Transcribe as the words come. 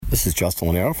This is Justin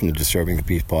Lanier from the Disturbing the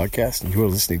Peace podcast, and you are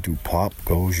listening to Pop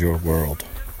Goes Your World.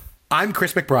 I'm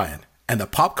Chris McBrien, and the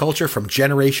pop culture from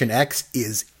Generation X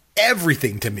is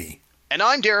everything to me. And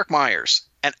I'm Derek Myers,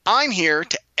 and I'm here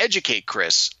to educate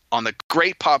Chris on the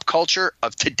great pop culture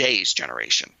of today's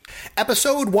generation.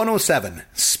 Episode 107,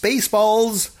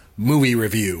 Spaceballs Movie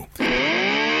Review.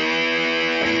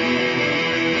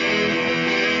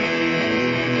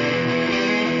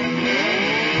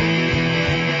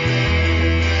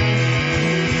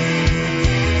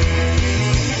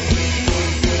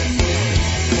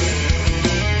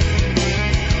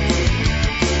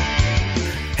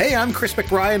 Hey, I'm Chris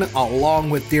McBrien, along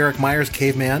with Derek Myers,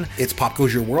 Caveman. It's Pop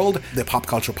Goes Your World, the pop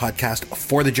culture podcast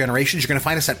for the generations. You're going to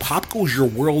find us at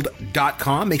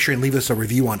popgoesyourworld.com. Make sure and leave us a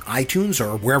review on iTunes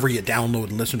or wherever you download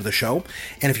and listen to the show.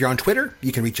 And if you're on Twitter,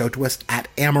 you can reach out to us at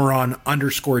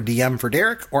Amaron_DM for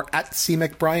Derek or at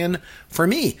CMcBrien for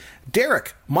me.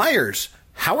 Derek Myers,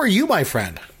 how are you, my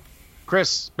friend?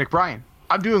 Chris McBrien,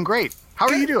 I'm doing great. How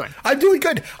are you doing? I'm doing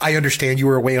good. I understand you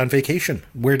were away on vacation.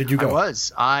 Where did you go?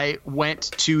 I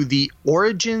went to the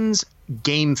Origins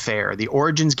Game Fair, the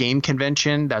Origins Game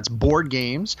Convention. That's board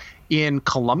games in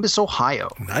Columbus, Ohio.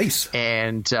 Nice.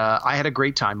 And I had a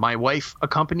great time. My wife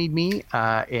accompanied me,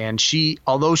 and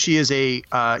although she is a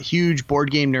huge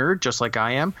board game nerd, just like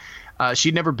I am,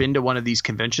 she'd never been to one of these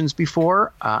conventions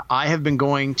before. I have been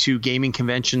going to gaming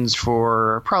conventions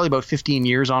for probably about 15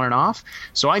 years on and off,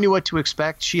 so I knew what to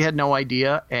expect. She had no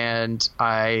idea, and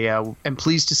I am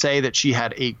pleased to say that she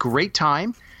had a great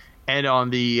time. And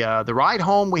on the ride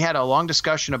home, we had a long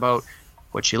discussion about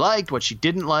what she liked, what she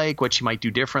didn't like, what she might do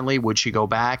differently, would she go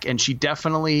back, and she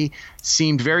definitely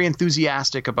seemed very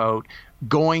enthusiastic about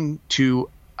going to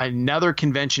another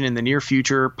convention in the near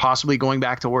future, possibly going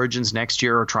back to Origins next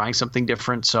year or trying something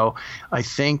different. So I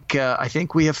think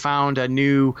we have found a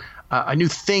new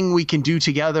thing we can do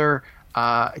together.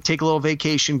 Take a little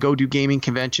vacation, go do gaming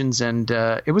conventions, and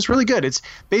it was really good. It's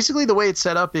basically the way it's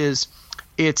set up is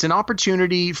it's an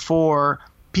opportunity for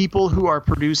people who are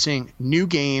producing new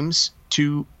games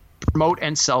to promote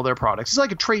and sell their products. It's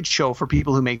like a trade show for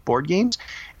people who make board games.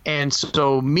 And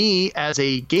so me as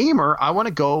a gamer, I want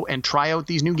to go and try out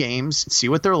these new games, see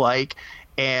what they're like.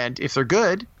 And if they're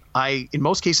good, I, in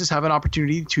most cases, have an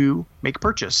opportunity to make a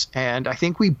purchase. And I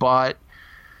think we bought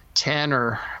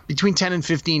between 10 and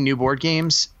 15 new board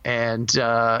games. And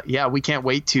we can't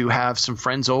wait to have some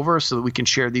friends over so that we can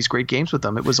share these great games with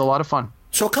them. It was a lot of fun.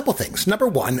 So a couple things. Number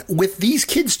one, with these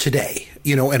kids today,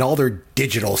 and all their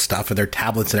digital stuff and their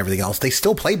tablets and everything else, they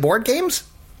still play board games?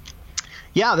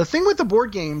 Yeah, the thing with the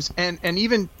board games, and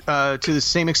even to the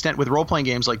same extent with role-playing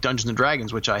games like Dungeons &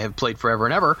 Dragons, which I have played forever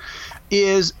and ever,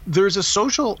 is there's a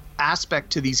social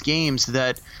aspect to these games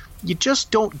that you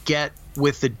just don't get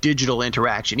with the digital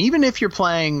interaction. Even if you're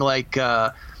playing like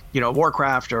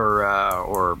Warcraft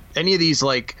or any of these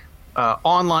like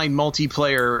online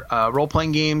multiplayer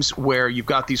role-playing games where you've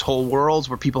got these whole worlds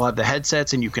where people have the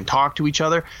headsets and you can talk to each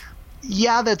other.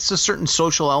 Yeah, that's a certain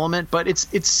social element, but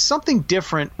it's something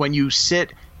different when you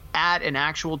sit at an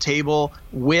actual table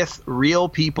with real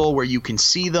people where you can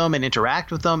see them and interact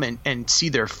with them and see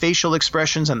their facial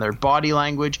expressions and their body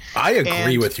language. I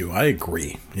agree with you. I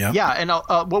agree. Yeah. Yeah, and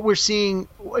what we're seeing,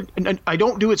 and I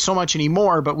don't do it so much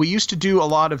anymore, but we used to do a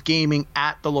lot of gaming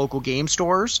at the local game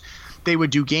stores. They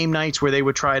would do game nights where they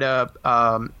would try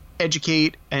to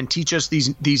educate and teach us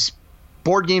these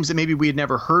board games that maybe we had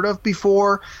never heard of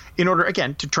before in order,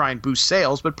 again, to try and boost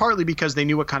sales, but partly because they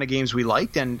knew what kind of games we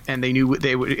liked and they knew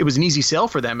it was an easy sell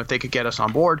for them if they could get us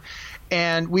on board.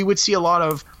 And we would see a lot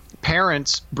of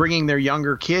parents bringing their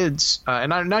younger kids, and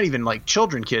not even like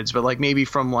children kids, but like maybe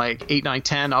from like 8, 9,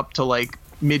 10 up to like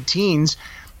mid-teens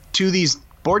to these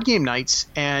board game nights.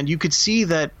 And you could see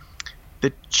that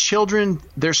the children,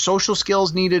 their social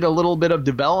skills needed a little bit of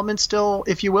development still,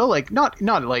 if you will. Like not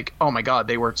like, oh my God,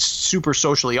 they were super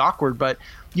socially awkward, but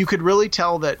you could really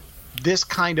tell that this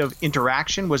kind of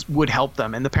interaction would help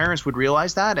them, and the parents would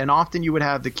realize that. And often you would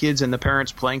have the kids and the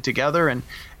parents playing together, and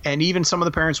even some of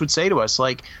the parents would say to us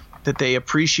like that they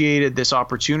appreciated this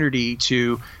opportunity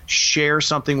to share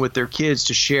something with their kids,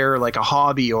 to share like a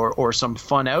hobby or some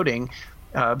fun outing.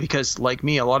 Because like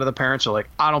me, a lot of the parents are like,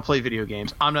 I don't play video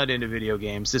games. I'm not into video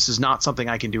games. This is not something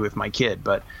I can do with my kid.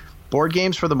 But board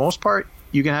games, for the most part,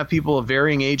 you can have people of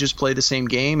varying ages play the same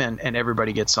game and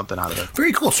everybody gets something out of it.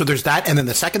 Very cool. So there's that. And then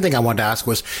the second thing I wanted to ask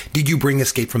was, did you bring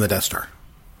Escape from the Death Star?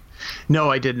 No,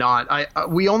 I did not.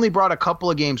 We only brought a couple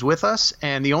of games with us,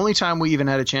 and the only time we even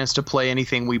had a chance to play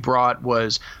anything we brought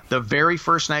was the very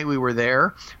first night we were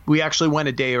there. We actually went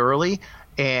a day early,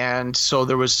 and so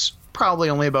there was probably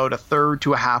only about a third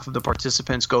to a half of the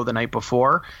participants go the night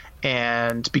before.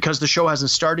 And because the show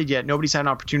hasn't started yet, nobody's had an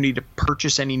opportunity to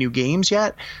purchase any new games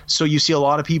yet. So you see a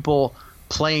lot of people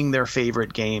playing their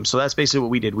favorite game. So that's basically what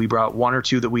we did. We brought one or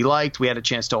two that we liked. We had a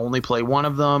chance to only play one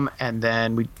of them, and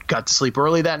then we got to sleep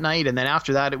early that night. And then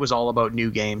after that, it was all about new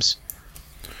games.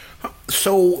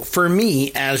 So for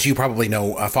me, as you probably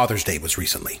know, Father's Day was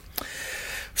recently.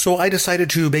 So I decided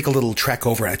to make a little trek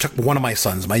over. I took one of my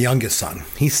sons, my youngest son.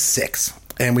 He's 6.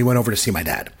 And we went over to see my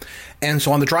dad. And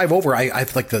so on the drive over, I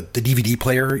have like the DVD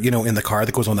player, in the car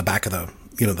that goes on the back of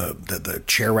the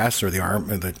chair rests or the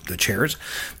arm or the chairs.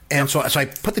 And so I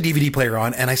put the DVD player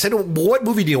on and I said, well, what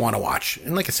movie do you want to watch?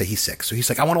 And like I say, he's 6. So he's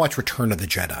like, I want to watch Return of the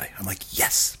Jedi. I'm like,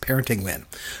 yes, parenting win.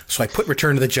 So I put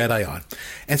Return of the Jedi on.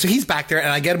 And so he's back there and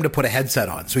I get him to put a headset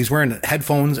on. So he's wearing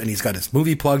headphones and he's got his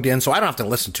movie plugged in. So I don't have to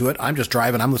listen to it. I'm just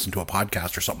driving. I'm listening to a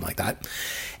podcast or something like that.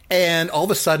 And all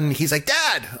of a sudden, he's like,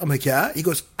 Dad. I'm like, yeah. He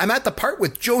goes, I'm at the part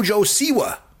with Jojo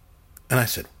Siwa. And I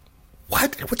said,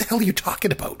 what? What the hell are you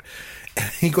talking about? And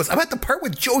he goes, I'm at the part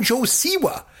with Jojo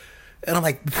Siwa. And I'm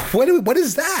like, what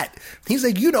is that? He's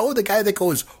like, the guy that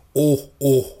goes, oh.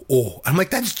 I'm like,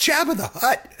 that's Jabba the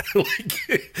Hutt. Like,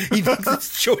 he thinks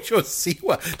it's Jojo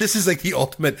Siwa. This is like the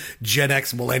ultimate Gen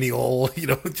X millennial,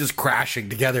 just crashing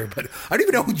together. But I don't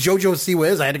even know who Jojo Siwa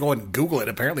is. I had to go and Google it.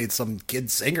 Apparently it's some kid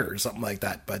singer or something like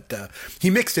that. But he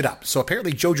mixed it up. So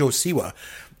apparently Jojo Siwa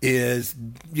is,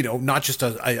 not just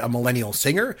a millennial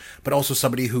singer, but also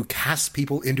somebody who casts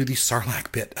people into the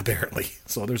Sarlacc pit, apparently.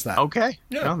 So there's that. Okay.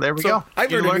 Yeah. Well, there we go. I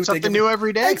learn something new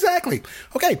every day. Exactly.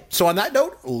 Okay. So on that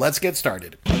note, let's get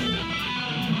started.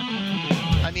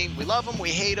 I mean, we love him, we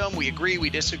hate him, we agree, we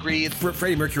disagree.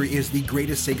 Freddie Mercury is the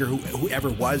greatest singer who ever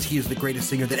was. He is the greatest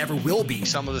singer that ever will be.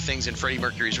 Some of the things in Freddie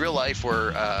Mercury's real life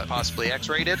were possibly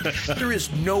X-rated. There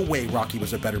is no way Rocky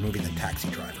was a better movie than Taxi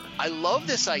Driver. I love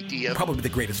this idea. Probably the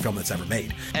greatest film that's ever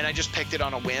made. And I just picked it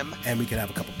on a whim. And we can have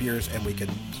a couple beers and we can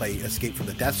play Escape from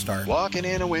the Death Star. Walking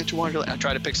in a winter wonderland. I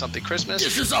try to pick something Christmas.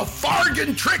 This is a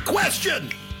Fargan trick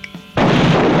question!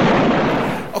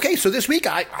 Okay, so this week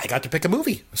I got to pick a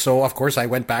movie. So, of course, I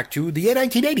went back to the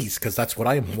 1980s because that's what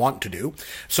I want to do.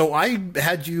 So I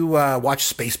had you watch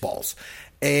Spaceballs.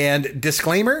 And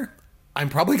disclaimer, I'm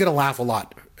probably going to laugh a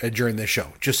lot during this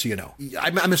show, just so you know.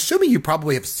 I'm assuming you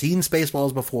probably have seen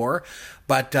Spaceballs before.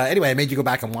 But anyway, I made you go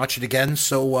back and watch it again.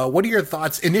 So what are your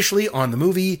thoughts initially on the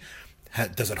movie?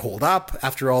 Does it hold up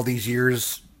after all these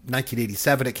years?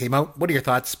 1987 it came out. What are your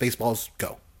thoughts? Spaceballs,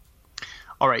 go.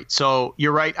 All right, so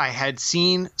you're right. I had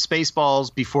seen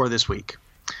Spaceballs before this week.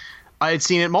 I had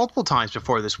seen it multiple times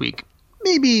before this week,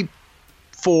 maybe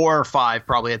 4 or 5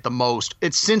 probably at the most.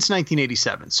 It's since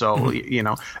 1987, so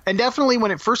and definitely when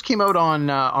it first came out on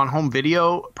home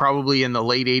video, probably in the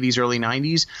late 80s, early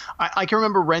 90s, I can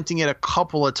remember renting it a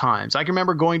couple of times. I can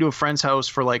remember going to a friend's house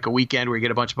for like a weekend where you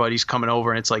get a bunch of buddies coming over,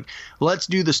 and it's like, let's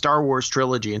do the Star Wars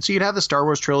trilogy. And so you'd have the Star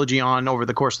Wars trilogy on over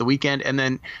the course of the weekend, and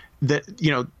then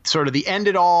sort of the end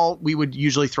it all, we would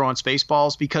usually throw on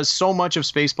Spaceballs because so much of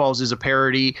Spaceballs is a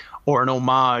parody or an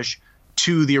homage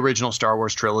to the original Star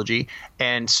Wars trilogy.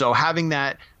 And so having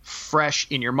that fresh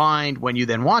in your mind when you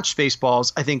then watch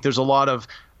Spaceballs, I think there's a lot of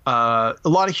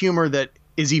humor that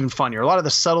is even funnier. A lot of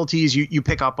the subtleties, you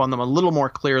pick up on them a little more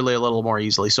clearly, a little more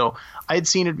easily. So I had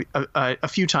seen it a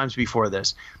few times before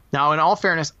this. Now, in all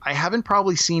fairness, I haven't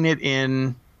probably seen it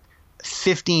in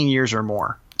 15 years or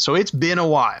more. So it's been a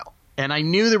while. And I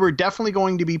knew there were definitely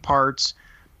going to be parts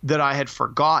that I had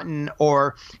forgotten,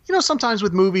 or, sometimes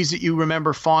with movies that you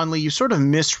remember fondly, you sort of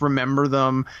misremember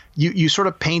them. You sort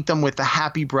of paint them with a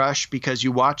happy brush because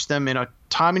you watched them in a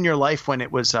time in your life when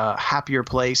it was a happier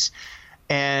place.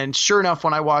 And sure enough,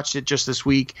 when I watched it just this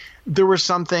week, there were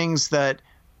some things that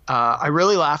I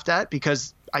really laughed at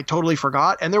because I totally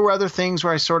forgot. And there were other things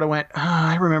where I sort of went,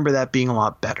 I remember that being a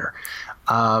lot better.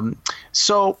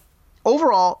 So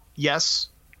overall, yes,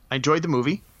 I enjoyed the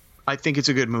movie. I think it's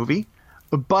a good movie.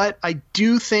 But I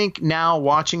do think now,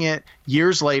 watching it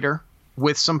years later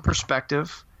with some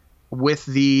perspective, with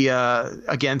the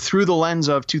again through the lens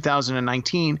of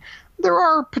 2019, there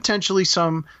are potentially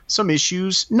some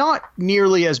issues, not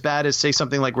nearly as bad as, say,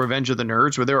 something like Revenge of the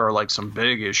Nerds, where there are like some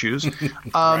big issues.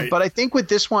 Right. But I think with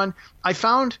this one, I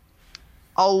found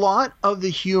a lot of the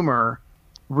humor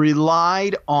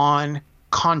relied on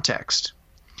context,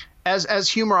 as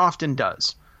humor often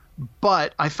does.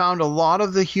 But I found a lot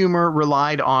of the humor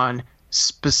relied on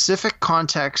specific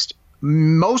context,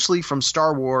 mostly from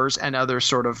Star Wars and other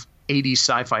sort of 80s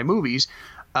sci-fi movies,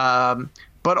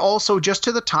 but also just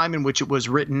to the time in which it was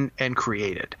written and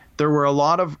created. There were a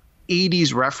lot of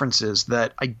 80s references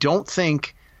that I don't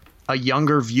think a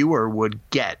younger viewer would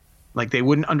get. Like, they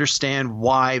wouldn't understand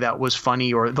why that was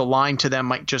funny, or the line to them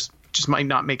might just just might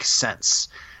not make sense.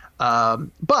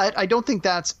 But I don't think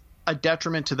that's a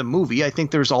detriment to the movie. I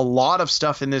think there's a lot of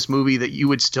stuff in this movie that you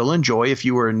would still enjoy if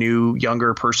you were a new,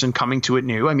 younger person coming to it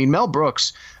new. I mean, Mel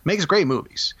Brooks makes great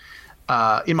movies,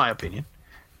 in my opinion.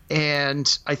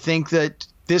 And I think that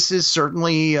this is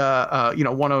certainly,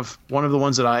 one of the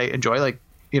ones that I enjoy. Like,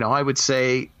 I would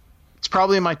say it's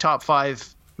probably in my top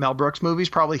 5 Mel Brooks movies,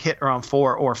 probably hit around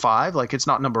 4 or 5. Like, it's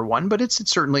not number 1, but it's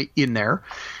certainly in there.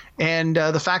 And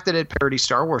the fact that it parodies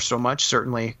Star Wars so much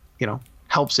certainly,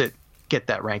 helps it get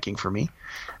that ranking for me.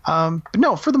 But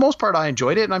no, for the most part, I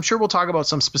enjoyed it. And I'm sure we'll talk about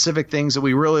some specific things that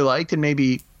we really liked and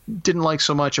maybe didn't like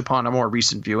so much upon a more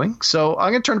recent viewing. So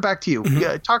I'm going to turn it back to you.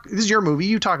 This is your movie.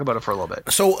 You talk about it for a little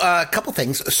bit. So a couple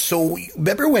things. So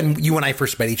remember when you and I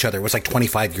first met each other? It was like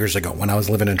 25 years ago when I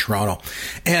was living in Toronto.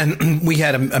 And we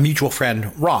had a mutual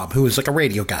friend, Rob, who was like a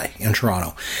radio guy in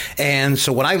Toronto. And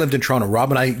so when I lived in Toronto, Rob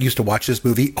and I used to watch this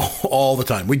movie all the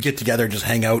time. We'd get together and just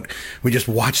hang out. We'd just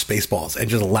watch Spaceballs and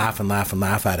just laugh and laugh and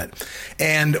laugh at it.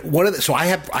 And so I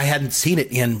hadn't seen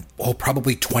it in,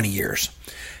 probably 20 years.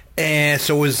 And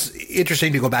so it was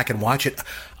interesting to go back and watch it.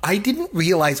 I didn't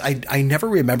realize, I never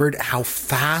remembered how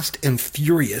fast and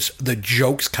furious the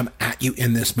jokes come at you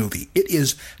in this movie. It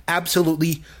is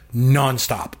absolutely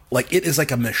nonstop. Like, it is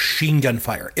like a machine gun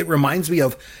fire. It reminds me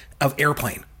of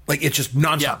Airplane. Like, it's just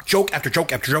nonstop. Yeah. Joke after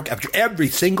joke after joke after every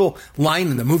single line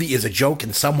in the movie is a joke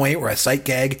in some way or a sight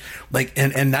gag. Like,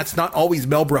 and that's not always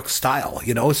Mel Brooks style,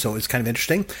 so it's kind of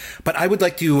interesting. But I would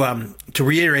like to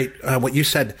reiterate what you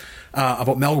said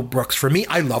about Mel Brooks. For me,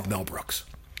 I love Mel Brooks.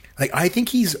 Like, I think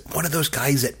he's one of those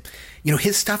guys that,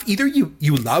 his stuff, either you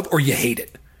love or you hate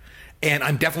it. And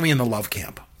I'm definitely in the love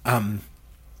camp.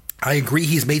 I agree.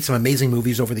 He's made some amazing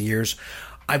movies over the years.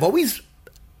 I've always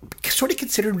sort of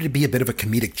considered him to be a bit of a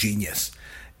comedic genius,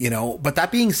 but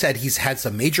that being said, he's had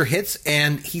some major hits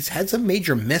and he's had some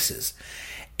major misses.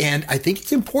 And I think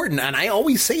it's important, and I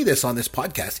always say this on this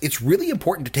podcast, it's really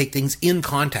important to take things in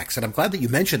context. And I'm glad that you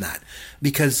mentioned that,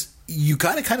 because you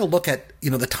got to kind of look at,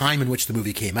 the time in which the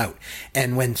movie came out.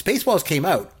 And when Spaceballs came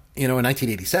out, in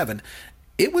 1987,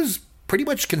 it was pretty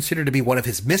much considered to be one of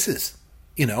his misses.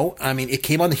 It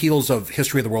came on the heels of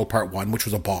History of the World Part 1, which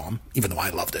was a bomb, even though I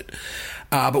loved it.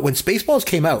 But when Spaceballs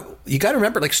came out, you got to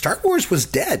remember, like, Star Wars was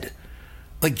dead.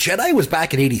 Like, Jedi was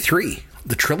back in 83.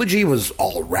 The trilogy was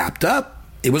all wrapped up.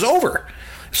 It was over.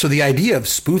 So the idea of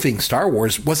spoofing Star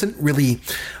Wars wasn't really,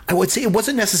 I would say it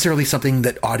wasn't necessarily something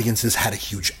that audiences had a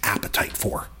huge appetite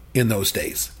for in those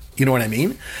days. You know what I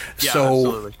mean? Yeah, so,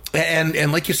 absolutely.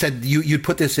 And like you said, you'd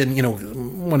put this in,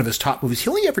 one of his top movies. He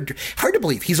only hard to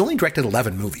believe, he's only directed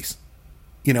 11 movies.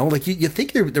 Like you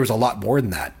think there was a lot more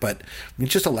than that, but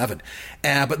it's just 11.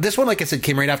 But this one, like I said,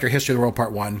 came right after History of the World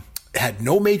Part 1, had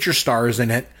no major stars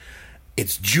in it.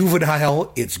 It's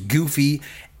juvenile, it's goofy,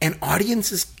 and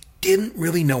audiences didn't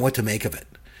really know what to make of it.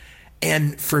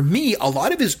 And for me, a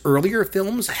lot of his earlier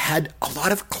films had a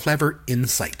lot of clever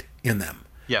insight in them.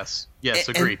 Yes,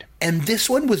 agreed. And this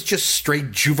one was just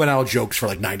straight juvenile jokes for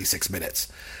like 96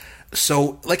 minutes.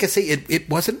 So, like I say, it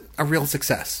wasn't a real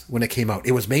success when it came out.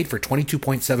 It was made for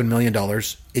 $22.7 million.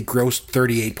 It grossed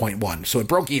 $38.1. So it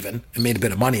broke even and made a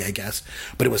bit of money, I guess.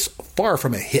 But it was far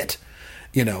from a hit,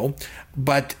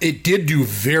 But it did do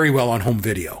very well on home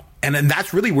video. And then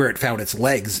that's really where it found its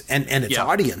legs and its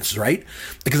audience, right?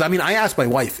 Because, I asked my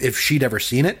wife if she'd ever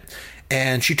seen it.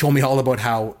 And she told me all about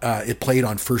how it played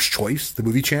on First Choice, the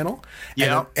movie channel.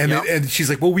 Yeah. And she's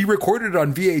like, well, we recorded it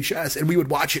on VHS and we would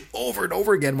watch it over and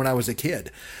over again when I was a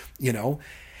kid, The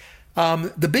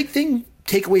big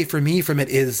takeaway for me from it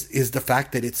is the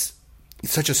fact that it's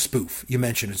such a spoof. You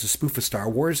mentioned it's a spoof of Star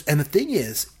Wars. And the thing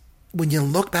is, when you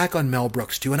look back on Mel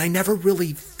Brooks too, and I never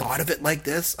really thought of it like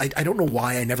this. I don't know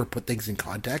why I never put things in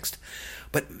context.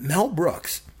 But Mel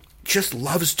Brooks just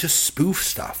loves to spoof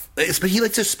stuff. But he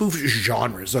likes to spoof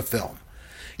genres of film.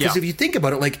 Because if you think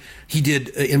about it, like he did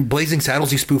in Blazing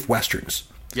Saddles, he spoofed Westerns.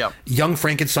 Yeah. Young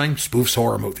Frankenstein spoofs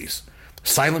horror movies.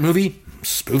 Silent Movie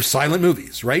spoofs silent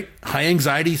movies, right? High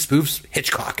Anxiety spoofs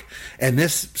Hitchcock. And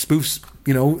this spoofs,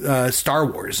 Star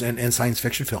Wars and science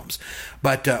fiction films.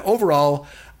 But overall,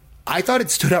 I thought it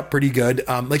stood up pretty good.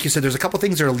 Like you said, there's a couple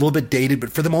things that are a little bit dated,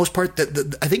 but for the most part,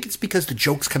 I think it's because the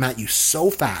jokes come at you so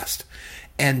fast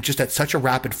and just at such a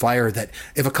rapid fire that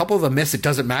if a couple of them miss, it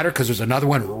doesn't matter because there's another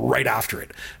one right after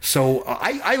it. So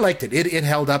I liked it. It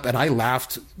held up, and I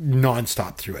laughed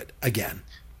nonstop through it again.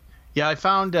 Yeah, I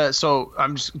found so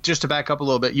I'm just to back up a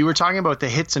little bit. You were talking about the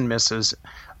hits and misses,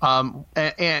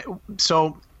 and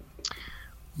so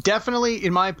definitely,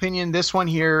 in my opinion, this one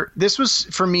here, this was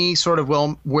for me sort of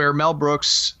where Mel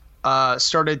Brooks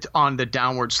started on the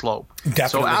downward slope. Definitely.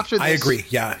 So after this, I agree.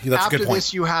 Yeah, that's a good point. After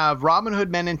this, you have Robin Hood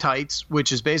Men in Tights,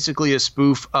 which is basically a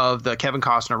spoof of the Kevin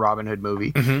Costner Robin Hood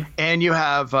movie. And you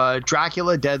have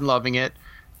Dracula Dead and Loving It,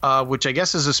 which I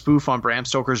guess is a spoof on Bram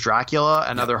Stoker's Dracula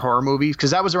and other horror movies,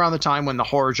 because that was around the time when the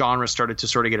horror genre started to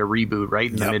sort of get a reboot,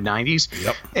 right, in the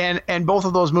mid-'90s. And both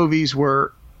of those movies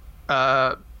were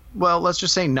well, let's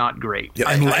just say not great. Yeah,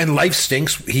 and Life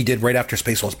Stinks, he did right after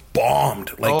Spaceballs,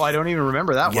 bombed. Like, I don't even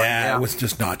remember that one. Yeah, it was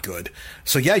just not good.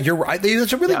 So yeah, you're right.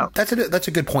 That's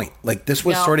a good point. Like, this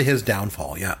was sort of his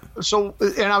downfall. Yeah. So,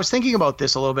 and I was thinking about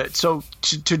this a little bit. So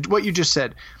to what you just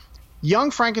said,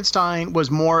 Young Frankenstein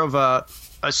was more of a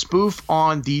spoof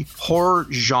on the horror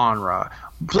genre.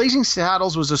 Blazing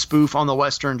Saddles was a spoof on the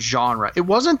Western genre. It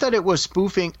wasn't that it was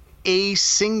spoofing a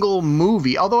single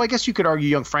movie, although I guess you could argue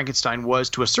Young Frankenstein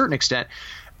was to a certain extent,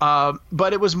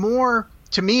 but it was more,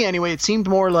 to me anyway, it seemed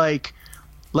more like,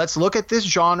 let's look at this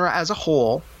genre as a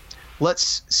whole,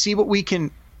 let's see what we can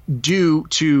do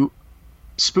to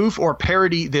spoof or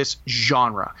parody this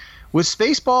genre. With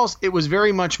Spaceballs, it was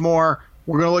very much more,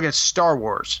 we're going to look at Star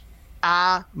Wars,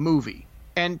 a movie.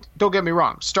 And don't get me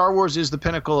wrong, Star Wars is the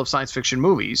pinnacle of science fiction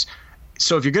movies.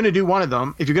 So if you're going to do one of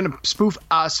them, if you're going to spoof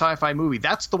a sci-fi movie,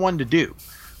 that's the one to do.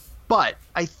 But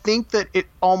I think that it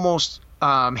almost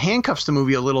handcuffs the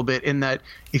movie a little bit, in that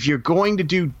if you're going to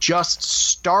do just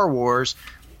Star Wars,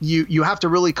 you have to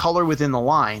really color within the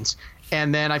lines.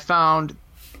 And then I found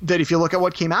that if you look at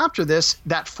what came after this,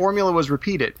 that formula was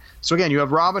repeated. So again, you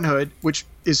have Robin Hood, which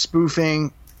is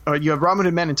spoofing you have Robin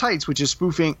Hood Men in Tights, which is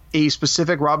spoofing a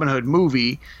specific Robin Hood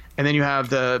movie. And then you have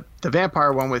the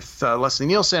vampire one with Leslie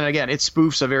Nielsen. And again, it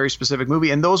spoofs a very specific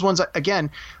movie. And those ones, again,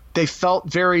 they felt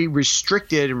very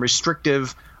restricted and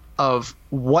restrictive of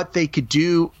what they could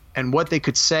do and what they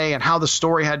could say and how the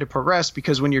story had to progress.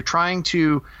 Because when you're trying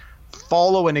to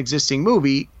follow an existing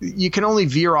movie, you can only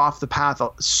veer off the path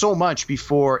so much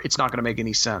before it's not going to make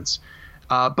any sense.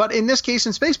 But in this case,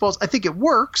 in Spaceballs, I think it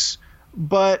works.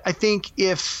 But I think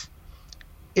if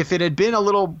it had been a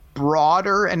little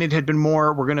broader and it had been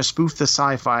more, we're going to spoof the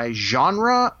sci-fi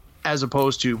genre, as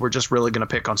opposed to we're just really going to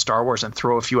pick on Star Wars and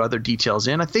throw a few other details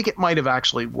in, I think it might have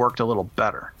actually worked a little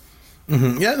better.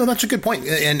 Yeah, no, that's a good point.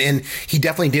 And he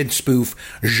definitely did spoof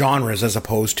genres as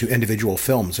opposed to individual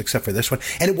films, except for this one.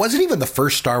 And it wasn't even the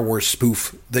first Star Wars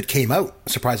spoof that came out,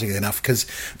 surprisingly enough, because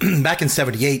back in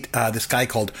 78, this guy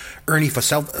called Ernie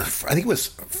Fuselius,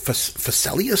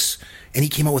 and he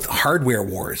came out with Hardware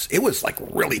Wars. It was like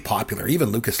really popular. Even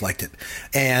Lucas liked it.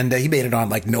 And he made it on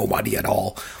like no money at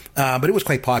all. But it was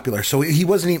quite popular. So he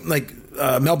wasn't even like,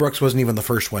 Mel Brooks wasn't even the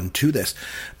first one to this.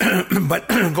 But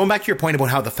going back to your point about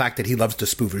how the fact that he loves to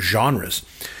spoof genres,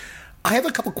 I have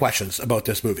a couple questions about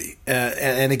this movie.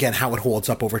 And again, how it holds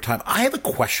up over time. I have a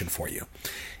question for you.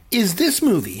 Is this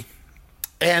movie,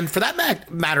 and for that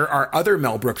matter, are other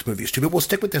Mel Brooks movies too, but we'll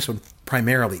stick with this one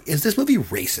primarily, is this movie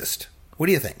racist? What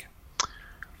do you think?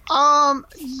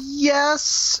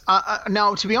 Yes.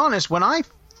 Now, to be honest, when I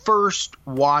first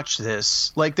watched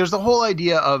this, like, there's the whole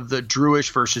idea of the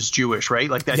Druish versus Jewish, right?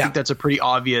 Like, I think that's a pretty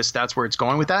obvious, that's where it's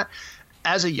going with that.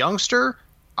 As a youngster,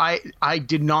 I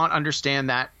did not understand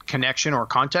that connection or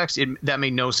context. That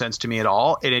made no sense to me at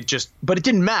all. And but it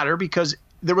didn't matter because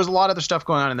there was a lot of other stuff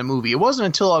going on in the movie. It wasn't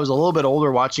until I was a little bit older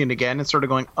watching it again and sort of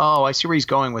going, oh, I see where he's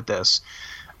going with this.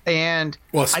 And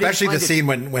well, especially the scene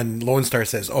when Lone Star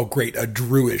says, "Oh, great, a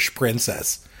Druish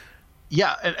princess."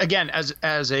 Yeah, and again,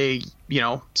 as a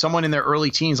someone in their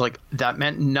early teens, like, that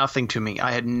meant nothing to me.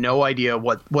 I had no idea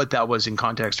what that was in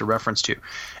context or reference to.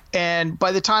 And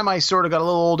by the time I sort of got a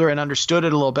little older and understood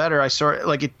it a little better, I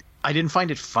didn't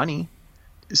find it funny.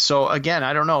 So again,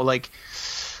 I don't know, like,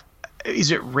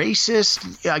 is it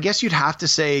racist? I guess you'd have to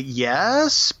say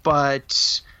yes,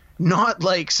 but not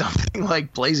like something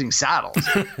like Blazing Saddles.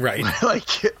 Right. Like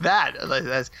that.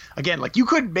 That's, again, like, you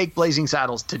couldn't make Blazing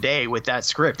Saddles today with that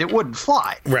script. It wouldn't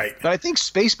fly. Right. But I think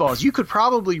Spaceballs, you could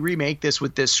probably remake this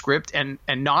with this script and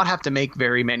not have to make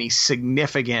very many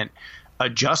significant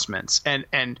adjustments.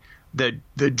 And the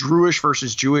Druish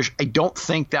versus Jewish, I don't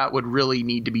think that would really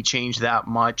need to be changed that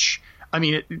much. I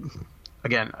mean,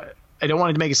 again, I don't want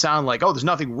it to make it sound like, oh, there's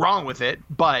nothing wrong with it,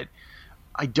 but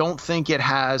I don't think it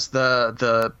has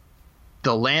the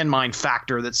landmine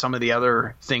factor that some of the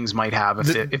other things might have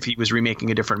if he was remaking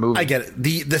a different movie. I get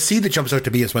it. The scene that jumps out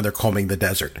to me is when they're combing the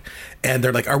desert, and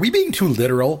they're like, "Are we being too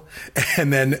literal?"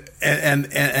 And then and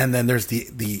then there's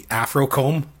the Afro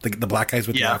comb, the black guys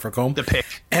with the Afro comb, the pick,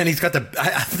 and he's got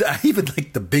I even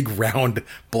like the big round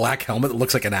black helmet that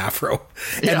looks like an afro,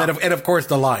 and then of course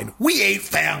the line, "We ain't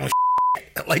found."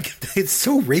 like it's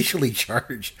so racially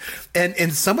charged,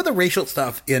 and some of the racial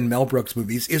stuff in Mel Brooks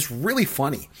movies is really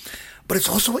funny, but it's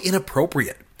also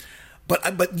inappropriate.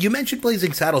 But you mentioned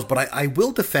Blazing Saddles, but I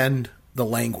will defend the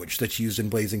language that's used in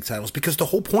Blazing Saddles, because the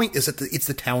whole point is that it's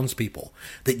the townspeople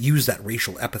that use that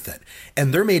racial epithet,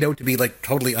 and they're made out to be like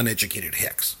totally uneducated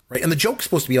hicks, right? And the joke's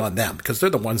supposed to be on them because they're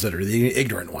the ones that are the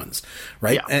ignorant ones,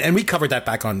 right? Yeah. And we covered that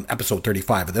back on episode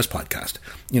 35 of this podcast,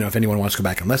 if anyone wants to go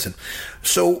back and listen.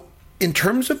 So in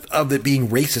terms of it being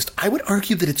racist, I would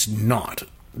argue that it's not,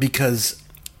 because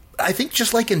I think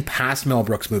just like in past Mel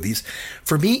Brooks movies,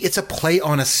 for me, it's a play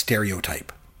on a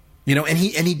stereotype. And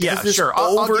he does this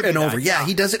over and over. Yeah,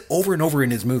 he does it over and over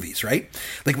in his movies, right?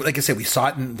 Like I said, we saw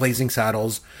it in Blazing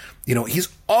Saddles. He's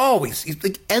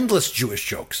like endless Jewish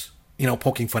jokes,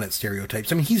 poking fun at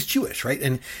stereotypes. I mean, he's Jewish, right?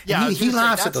 And he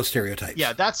laughs at those stereotypes.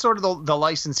 Yeah, that's sort of the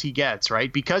license he gets,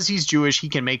 right? Because he's Jewish, he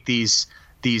can make these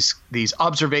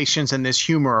observations and this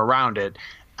humor around it.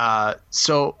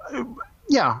 So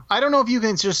I don't know if you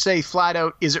can just say flat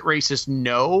out, is it racist?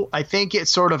 No, I think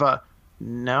it's sort of a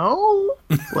no,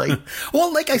 like,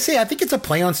 well, like I say, I think it's a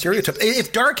play on stereotypes.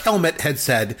 If Dark Helmet had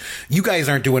said, "You guys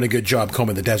aren't doing a good job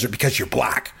combing the desert because you're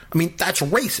black," I mean, that's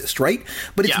racist, right?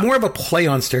 But it's more of a play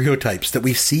on stereotypes that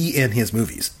we see in his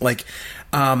movies. Like,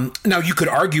 now you could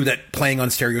argue that playing on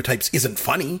stereotypes isn't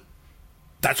funny.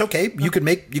 That's okay. You could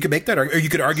make that, or you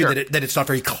could argue that it's not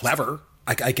very clever.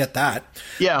 I get that.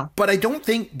 Yeah, but I don't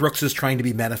think Brooks is trying to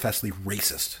be manifestly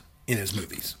racist in his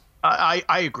movies. I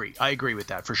agree. I agree with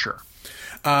that for sure.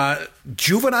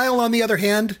 Juvenile, on the other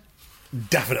hand,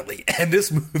 definitely. And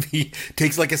this movie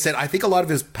takes, like I said, I think a lot of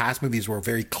his past movies were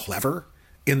very clever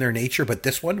in their nature, but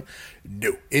this one,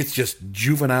 no, it's just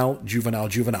juvenile.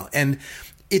 And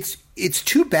it's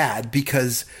too bad,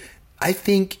 because I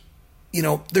think,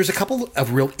 there's a couple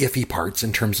of real iffy parts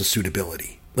in terms of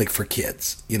suitability, like for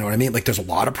kids, you know what I mean? Like there's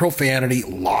lots of profanity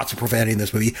in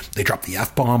this movie. They drop the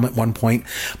F-bomb at one point,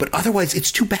 but otherwise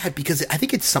it's too bad, because I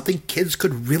think it's something kids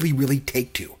could really, really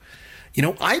take to.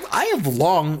 I have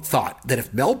long thought that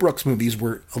if Mel Brooks movies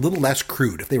were a little less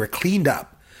crude, if they were cleaned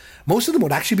up, most of them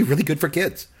would actually be really good for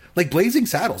kids. Like Blazing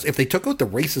Saddles, if they took out the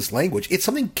racist language, it's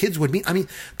something kids would mean. I mean,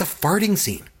 the farting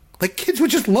scene. Like, kids would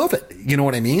just love it. You know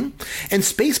what I mean? And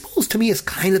Spaceballs, to me, is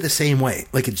kind of the same way.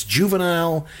 Like, it's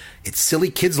juvenile. It's silly.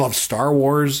 Kids love Star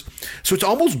Wars. So it's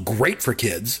almost great for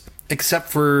kids, except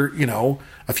for,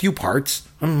 a few parts.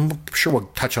 I'm sure we'll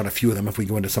touch on a few of them if we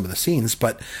go into some of the scenes.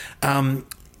 But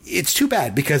it's too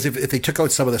bad, because if they took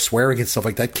out some of the swearing and stuff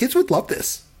like that, kids would love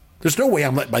this. There's no way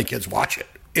I'm letting my kids watch it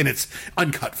in its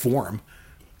uncut form.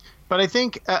 But I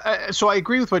think, so I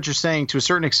agree with what you're saying to a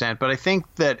certain extent, but I think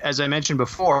that, as I mentioned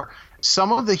before, a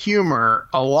lot of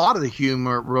the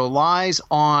humor relies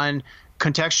on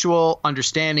contextual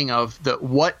understanding of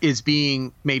what is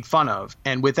being made fun of.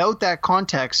 And without that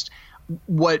context,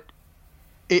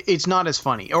 it's not as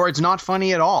funny, or it's not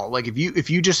funny at all. Like if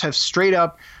you just have straight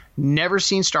up never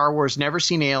seen Star Wars, never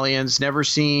seen Aliens, never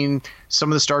seen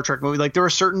some of the Star Trek movies, like there are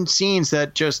certain scenes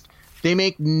that just, they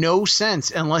make no sense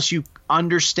unless you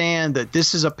understand that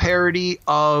this is a parody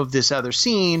of this other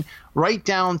scene, right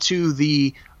down to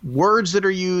the words that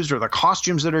are used, or the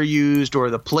costumes that are used,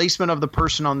 or the placement of the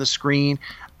person on the screen.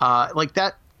 Like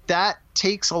that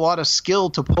takes a lot of skill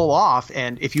to pull off.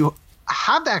 And if you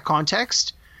have that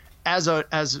context as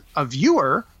a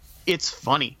viewer, it's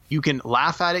funny. You can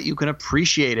laugh at it. You can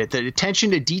appreciate it. The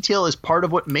attention to detail is part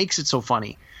of what makes it so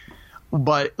funny.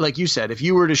 But like you said, if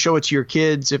you were to show it to your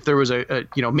kids, if there was a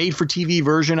made for TV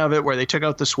version of it where they took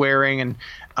out the swearing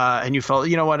and you felt,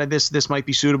 this might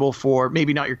be suitable for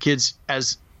maybe not your kids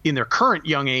as in their current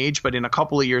young age, but in a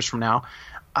couple of years from now,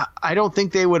 I don't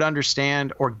think they would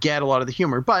understand or get a lot of the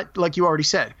humor. But like you already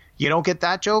said, you don't get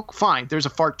that joke? Fine. There's a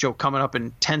fart joke coming up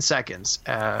in 10 seconds.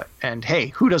 And hey,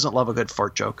 who doesn't love a good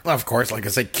fart joke? Well, of course, like I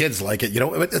said, kids like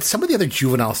it. Some of the other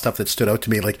juvenile stuff that stood out to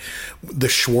me, like the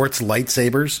Schwartz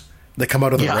lightsabers that come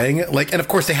out of the ring, and of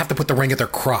course they have to put the ring at their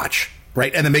crotch,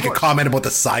 right? And then make a comment about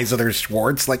the size of their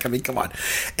Schwartz. Like, I mean, come on.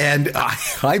 And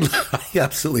I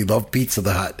absolutely love Pizza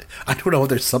the Hut. I don't know.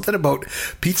 There's something about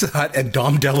Pizza Hut and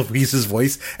Dom DeLuise's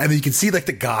voice. And then you can see like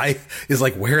the guy is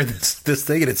like wearing this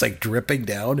thing and it's like dripping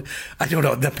down. I don't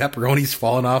know. The pepperoni's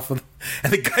falling off. And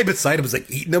the guy beside him is like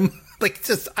eating them. Like,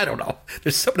 just, I don't know.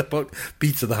 There's something about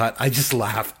Pizza the Hut. I just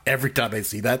laugh every time I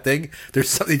see that thing. There's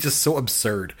something just so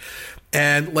absurd.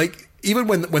 And like, even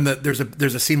when there's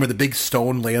a scene where the big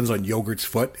stone lands on Yogurt's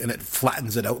foot and it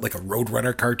flattens it out like a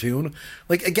Roadrunner cartoon.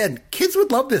 Like, again, kids would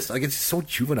love this. Like, it's so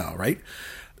juvenile, right?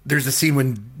 There's a scene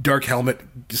when Dark Helmet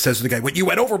says to the guy, "What, you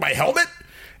went over my helmet?"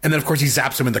 And then, of course, he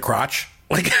zaps him in the crotch.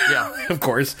 Like, Yeah. of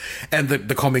course. And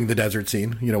the combing the desert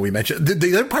scene, we mentioned.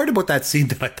 The other part about that scene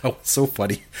that I thought was so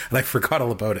funny, and I forgot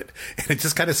all about it, and it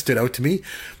just kind of stood out to me,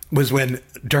 was when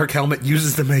Dark Helmet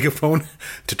uses the megaphone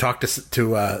to talk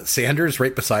to Sanders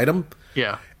right beside him.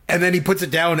 Yeah. And then he puts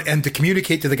it down, and to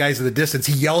communicate to the guys in the distance,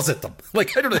 he yells at them.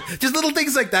 Like, I don't know, just little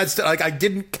things like that. Like, I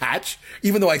didn't catch,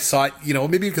 even though I saw it,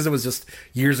 maybe because it was just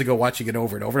years ago watching it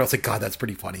over and over. I was like, God, that's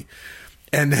pretty funny.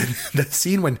 And then the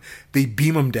scene when they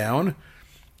beam him down,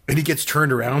 and he gets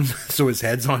turned around so his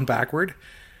head's on backward.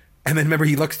 And then remember,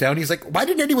 he looks down, he's like, why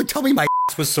didn't anyone tell me my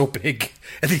ass was so big?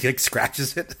 And he like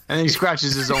scratches it. And then he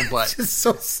scratches his own butt. It's just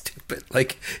so stupid.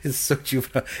 Like, it's so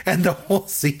juvenile. And the whole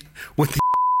scene with the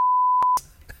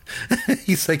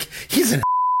he's like, he's an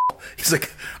he's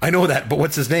like, I know that, but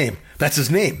what's his name? That's his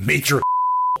name, Major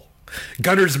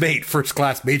Gunner's mate, first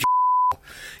class Major.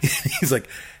 He's like,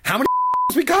 how many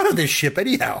we got on this ship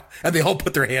anyhow? And they all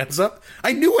put their hands up.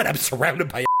 I knew it. I'm surrounded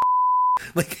by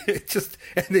like, it just,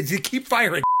 and they keep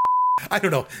firing. I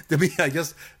don't know. To me, I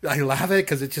laugh at it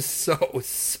because it's just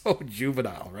so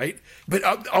juvenile, right? But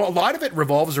a lot of it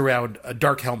revolves around a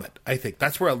Dark Helmet. I think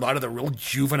that's where a lot of the real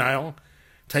juvenile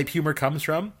type humor comes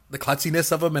from, the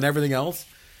klutziness of him and everything else.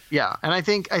 Yeah, and I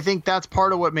think that's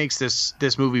part of what makes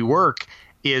this movie work,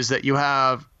 is that you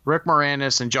have Rick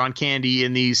Moranis and John Candy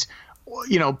in these,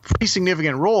 pretty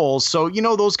significant roles. So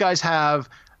those guys have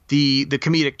the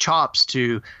comedic chops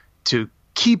to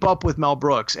keep up with Mel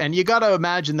Brooks, and you got to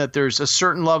imagine that there's a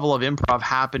certain level of improv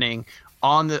happening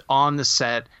on the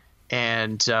set,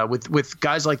 and with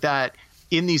guys like that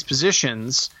in these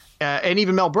positions. And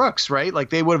even Mel Brooks, right?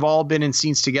 Like, they would have all been in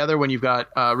scenes together when you've got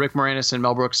Rick Moranis and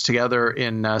Mel Brooks together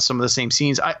in some of the same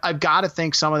scenes. I've got to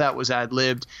think some of that was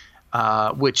ad-libbed,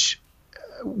 which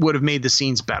would have made the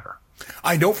scenes better.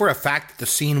 I know for a fact that the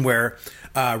scene where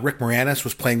Rick Moranis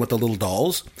was playing with the little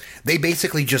dolls, they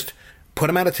basically just put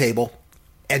him at a table,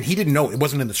 and he didn't know, it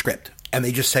wasn't in the script. And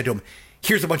they just said to him,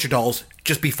 here's a bunch of dolls,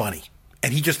 just be funny.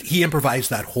 And he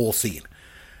improvised that whole scene.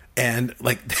 And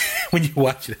like, when you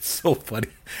watch it, it's so funny.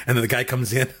 And then the guy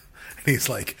comes in, and he's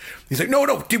like, no,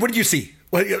 dude, what did you see?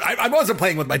 Well, I wasn't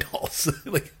playing with my dolls.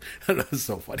 Like, I don't know, it's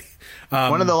so funny.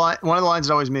 One of the lines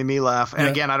that always made me laugh, and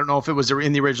again, I don't know if it was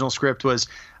in the original script, was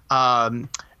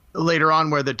later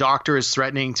on where the doctor is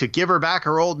threatening to give her back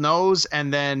her old nose,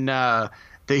 and then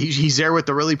he's there with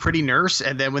the really pretty nurse,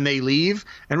 and then when they leave,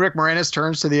 and Rick Moranis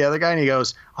turns to the other guy and he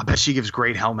goes, I bet she gives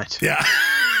great helmet. Yeah.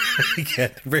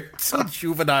 So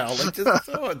juvenile, like, just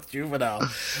so juvenile.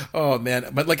 Oh man!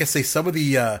 But like I say, some of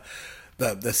the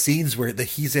scenes where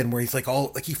he's in, where he's like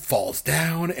he falls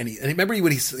down, and remember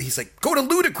when he's like, go to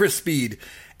ludicrous speed,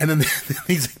 and then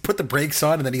he's like, put the brakes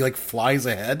on, and then he like flies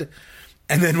ahead,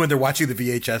 and then when they're watching the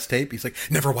VHS tape, he's like,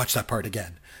 never watch that part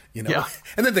again. Yeah.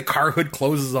 And then the car hood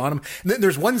closes on him. And then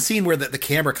there's one scene where the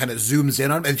camera kind of zooms in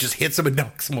on him and just hits him and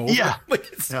knocks him over. Yeah. Like,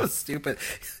 it's so stupid.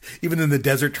 Even in the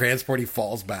desert transport, he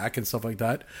falls back and stuff like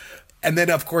that. And then,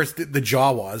 of course, the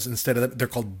Jawas, instead of they're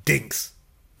called dinks.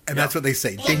 And that's what they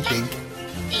say. Dink, dink.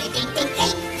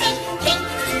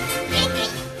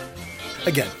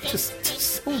 Again, just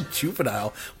so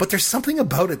juvenile. But there's something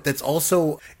about it that's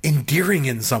also endearing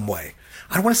in some way.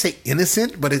 I don't want to say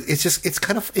innocent, but it's just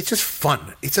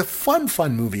fun. It's a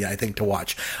fun movie, I think, to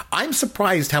watch. I'm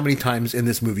surprised how many times in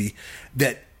this movie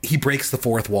that he breaks the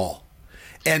fourth wall.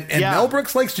 And Mel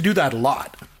Brooks likes to do that a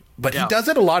lot, but he does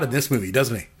it a lot in this movie,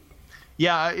 doesn't he?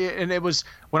 Yeah, and it was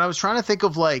when I was trying to think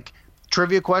of like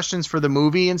trivia questions for the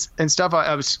movie and stuff,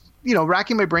 I was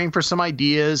racking my brain for some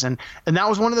ideas, and that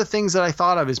was one of the things that I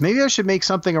thought of, is maybe I should make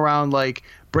something around like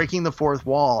breaking the fourth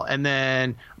wall,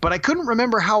 but I couldn't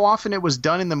remember how often it was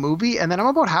done in the movie, and then I'm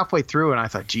about halfway through and I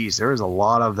thought, geez, there is a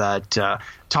lot of that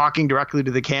talking directly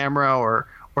to the camera or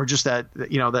just that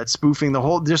that spoofing, the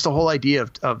whole idea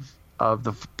of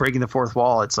the breaking the fourth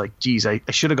wall. It's like, geez, I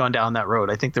should have gone down that road.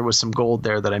 I think there was some gold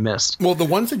there that I missed. Well, the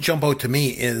ones that jump out to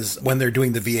me is when they're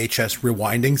doing the VHS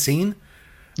rewinding scene.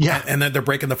 Yeah. And then they're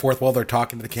breaking the fourth wall, they're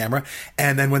talking to the camera.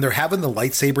 And then when they're having the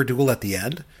lightsaber duel at the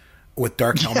end with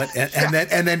Dark Helmet,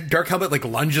 and then Dark Helmet like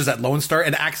lunges at Lone Star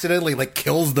and accidentally like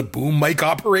kills the boom mic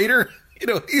operator.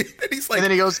 And he's like, and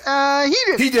then he goes,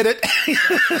 he did it.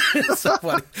 It's so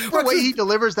funny. The way he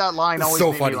delivers that line always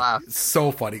made me laugh.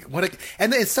 So funny.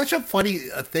 And it's such a funny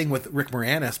thing with Rick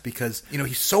Moranis, because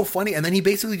he's so funny, and then he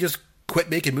basically just quit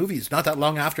making movies not that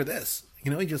long after this.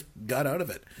 He just got out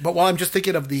of it. But while I'm just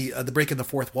thinking of the breaking the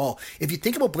fourth wall, if you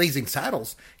think about Blazing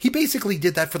Saddles, he basically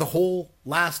did that for the whole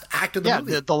last act of the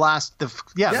movie. The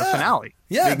finale.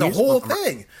 Yeah, the whole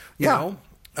thing. You know?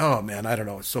 Oh man, I don't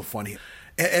know. It's so funny.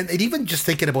 And even just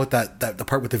thinking about that the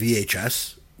part with the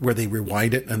VHS where they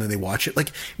rewind it and then they watch it.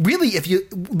 Like, really, if you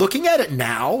looking at it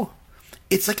now,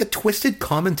 it's like a twisted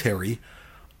commentary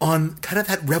on kind of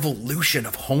that revolution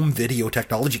of home video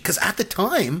technology. Because at the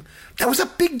time, that was a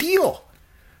big deal.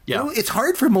 Yeah. You know, it's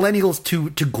hard for millennials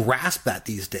to grasp that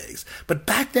these days. But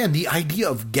back then, the idea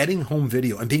of getting home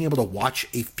video and being able to watch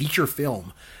a feature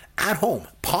film at home,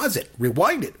 pause it,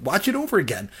 rewind it, watch it over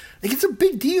again, like, it's a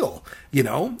big deal, you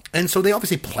know? And so they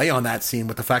obviously play on that scene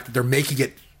with the fact that they're making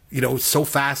it, you know, so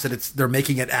fast that they're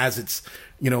making it as it's,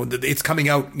 you know, it's coming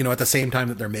out, you know, at the same time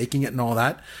that they're making it and all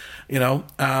that, you know.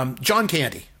 John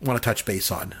Candy, I want to touch base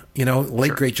on, you know,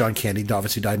 late great John Candy,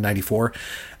 obviously died in 94.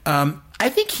 I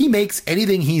think he makes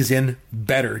anything he's in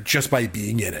better just by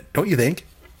being in it. Don't you think?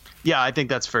 Yeah, I think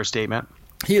that's a fair statement.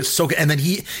 He is so good. And then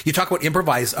you talk about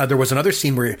improvise. There was another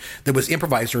scene where that was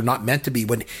improvised or not meant to be,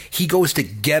 when he goes to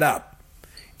get up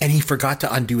and he forgot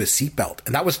to undo his seatbelt.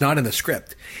 And that was not in the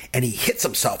script. And he hits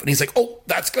himself and he's like, oh,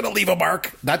 that's going to leave a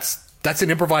mark. That's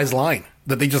an improvised line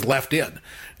that they just left in,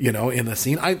 you know, in the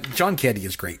scene. John Candy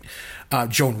is great.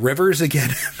 Joan Rivers,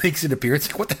 again, makes an appearance.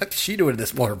 Like, what the heck is she doing in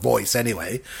this? Well, her voice,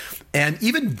 anyway. And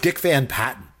even Dick Van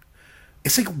Patten.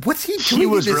 It's like, what's he doing? He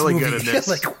was in this really movie? good at this.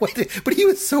 Like, what? But he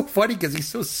was so funny because he's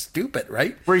so stupid,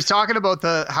 right? Where he's talking about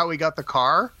how he got the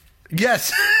car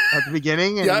Yes. at the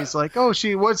beginning, and he's like, "Oh,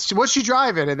 what's she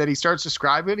driving?" And then he starts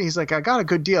describing it. And he's like, "I got a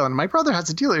good deal, and my brother has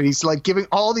a dealer." And he's like giving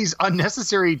all these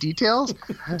unnecessary details.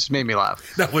 It just made me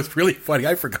laugh. That was really funny.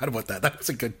 I forgot about that. That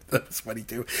was funny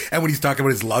too. And when he's talking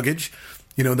about his luggage,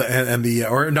 you know,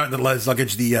 or not his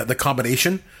luggage, the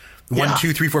combination. 1,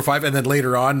 2, 3, 4, 5, and then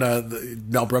later on,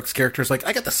 Mel Brooks' character is like,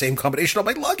 I got the same combination on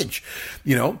my luggage,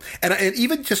 you know? And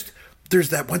even just, there's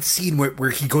that one scene where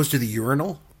he goes to the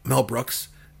urinal, Mel Brooks,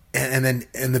 and then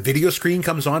the video screen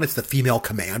comes on, it's the female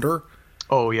commander.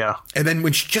 Oh, yeah. And then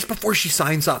just before she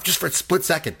signs off, just for a split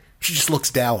second, she just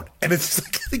looks down. And it's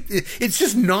like, it's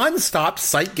just nonstop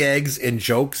sight gags and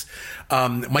jokes.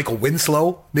 Michael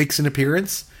Winslow makes an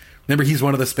appearance. Remember, he's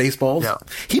one of the Spaceballs. Yeah.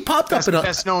 He popped up in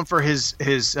best known for his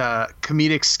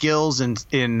comedic skills in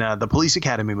the Police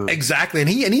Academy movie. Exactly, and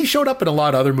he showed up in a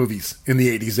lot of other movies in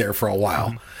the 80s there for a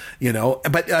while, you know.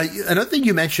 But another thing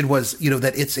you mentioned was, you know,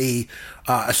 that it's a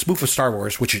spoof of Star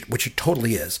Wars, which it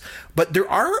totally is. But there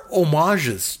are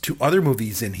homages to other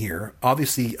movies in here.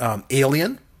 Obviously,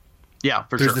 Alien. Yeah,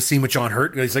 for There's sure. the scene with John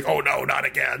Hurt. He's like, "Oh no, not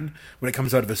again!" when it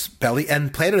comes out of his belly,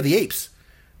 and Planet of the Apes.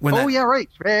 Right.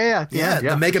 Yeah,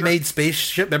 the Mega Made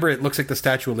spaceship. Remember, it looks like the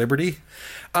Statue of Liberty.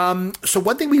 So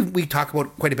one thing we talk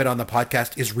about quite a bit on the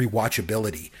podcast is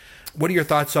rewatchability. What are your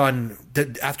thoughts on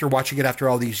after watching it after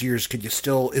all these years? Could you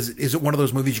still is it one of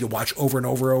those movies you can watch over and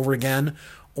over again,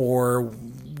 or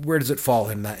where does it fall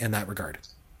in that regard?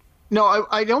 No,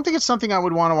 I don't think it's something I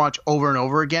would want to watch over and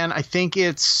over again. I think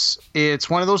it's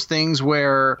one of those things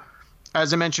where,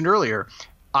 as I mentioned earlier,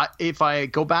 if I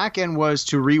go back and was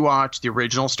to rewatch the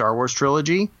original Star Wars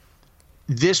trilogy,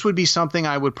 this would be something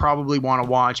I would probably want to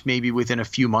watch maybe within a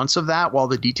few months of that while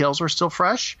the details are still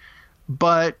fresh.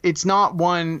 But it's not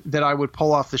one that I would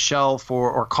pull off the shelf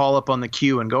or call up on the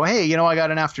queue and go, hey, you know, I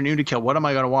got an afternoon to kill. What am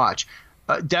I going to watch?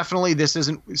 Definitely, this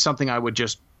isn't something I would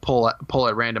just pull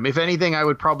at random. If anything, I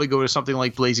would probably go to something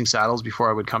like Blazing Saddles before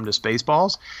I would come to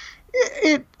Spaceballs.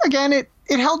 It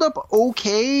held up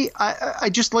okay. I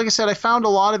just, like I said, I found a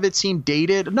lot of it seemed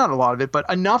dated. Not a lot of it, but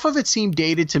enough of it seemed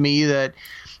dated to me that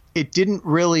it didn't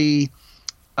really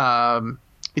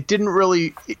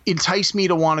entice me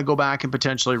to want to go back and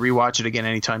potentially rewatch it again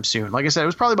anytime soon. Like I said, it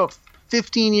was probably about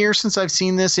 15 years since I've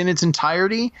seen this in its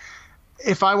entirety.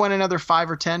 If I went another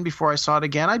 5 or 10 before I saw it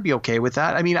again, I'd be okay with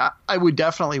that. I mean, I would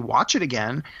definitely watch it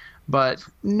again, but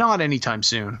not anytime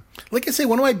soon. Like I say,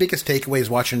 one of my biggest takeaways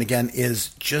watching it again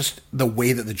is just the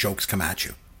way that the jokes come at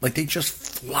you. Like, they just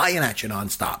flying at you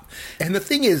nonstop. And the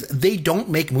thing is, they don't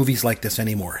make movies like this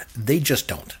anymore. They just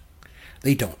don't.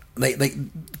 They don't.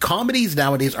 Comedies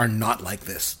nowadays are not like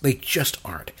this. They just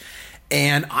aren't.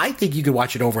 And I think you could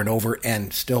watch it over and over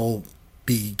and still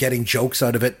be getting jokes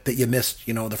out of it that you missed,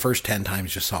 you know, the first 10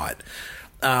 times you saw it.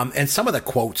 And some of the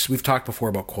quotes, we've talked before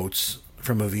about quotes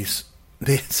from movies.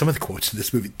 Some of the quotes in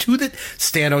this movie, two that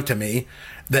stand out to me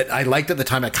that I liked at the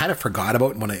time, I kind of forgot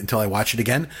about until I watched it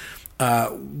again.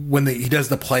 When he does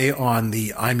the play on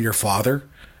the "I'm your father."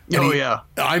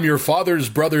 I'm your father's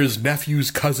brother's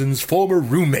nephew's cousin's former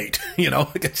roommate. You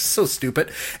know, it's so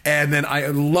stupid. And then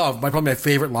probably my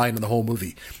favorite line in the whole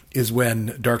movie is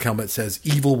when Dark Helmet says,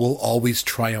 "Evil will always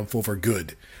triumph over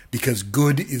good because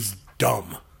good is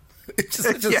dumb." It's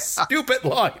just such a stupid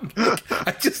line.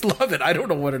 I just love it. I don't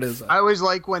know what it is. I always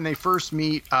like when they first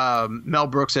meet Mel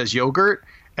Brooks as Yogurt,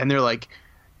 and they're like,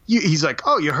 he's like,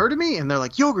 oh, you heard of me? And they're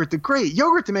like, Yogurt the Great,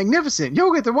 Yogurt the Magnificent,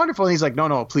 Yogurt the Wonderful. And he's like,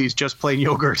 no, please, just plain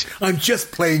yogurt. I'm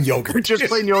just plain yogurt. Just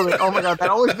plain yogurt. Oh my God, that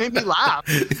always made me laugh.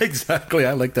 Exactly.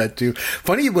 I like that too.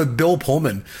 Funny with Bill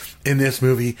Pullman in this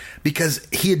movie, because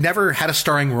he had never had a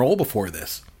starring role before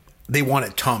this. They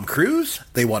wanted Tom Cruise.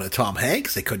 They wanted Tom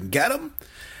Hanks. They couldn't get him.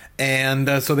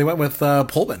 And so they went with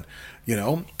Pullman, you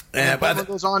know. Pullman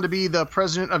goes on to be the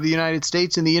president of the United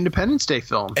States in the Independence Day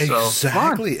film.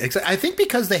 Exactly. I think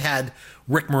because they had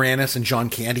Rick Moranis and John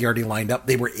Candy already lined up,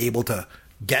 they were able to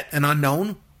get an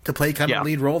unknown to play kind of a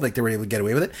lead role. Like they were able to get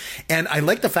away with it. And I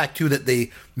like the fact, too, that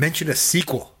they mentioned a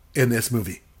sequel in this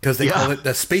movie because they call it the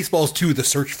Spaceballs 2, The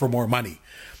Search for More Money.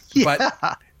 Yeah.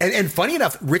 But and funny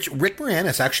enough, Rick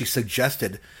Moranis actually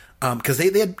suggested, because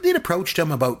they'd approached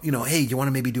him about, you know, hey, you want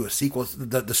to maybe do a sequel?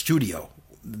 The studio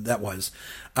that was,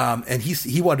 and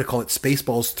he wanted to call it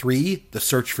Spaceballs 3: The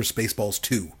Search for Spaceballs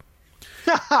 2,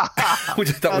 which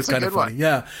I thought was kind of funny.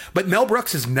 Yeah, but Mel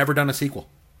Brooks has never done a sequel.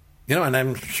 You know, and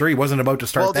I'm sure he wasn't about to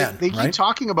start that. They keep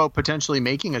talking about potentially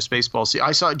making a Spaceballs.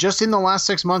 I saw just in the last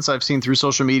 6 months, I've seen through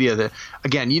social media that,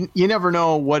 again, you never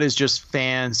know what is just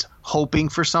fans hoping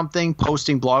for something,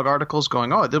 posting blog articles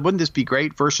going, oh, wouldn't this be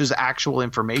great, versus actual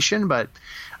information. But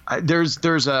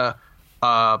there's a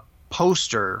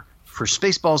poster for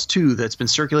Spaceballs 2 that's been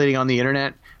circulating on the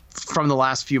internet from the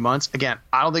last few months. Again,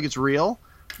 I don't think it's real,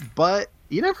 but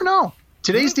you never know.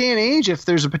 Today's day and age, if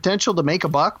there's a potential to make a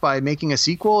buck by making a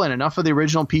sequel and enough of the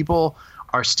original people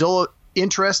are still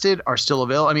interested, are still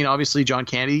available. I mean, obviously, John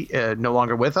Candy no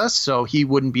longer with us, so he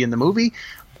wouldn't be in the movie.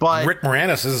 But Rick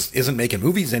Moranis isn't making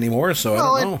movies anymore, so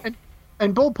I don't know.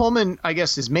 And Bill Pullman, I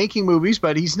guess, is making movies,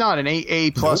 but he's not an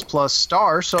A++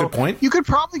 star. So good point. You could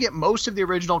probably get most of the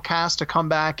original cast to come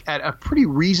back at a pretty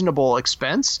reasonable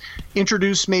expense.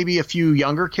 Introduce maybe a few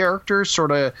younger characters, sort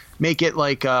of make it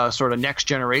like a sort of next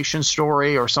generation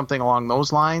story or something along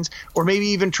those lines. Or maybe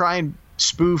even try and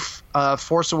spoof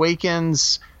Force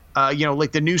Awakens,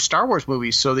 like the new Star Wars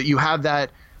movies, so that you have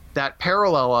that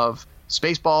parallel of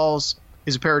Spaceballs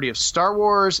is a parody of Star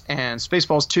Wars, and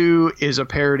Spaceballs 2 is a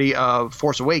parody of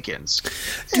Force Awakens.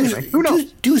 Anyway, who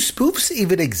knows? Do spoofs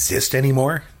even exist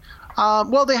anymore?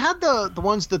 Well, they had the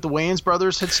ones that the Wayans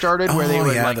brothers had started, where they were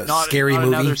like not scary not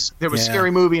movie. There was Scary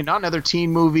Movie and not another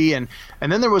teen movie, and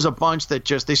then there was a bunch that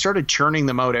they started churning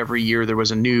them out every year. There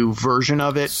was a new version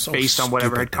of it based on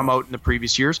whatever had come out in the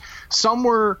previous years. Some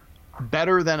were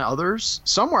better than others.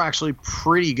 Some were actually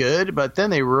pretty good, but then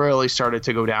they really started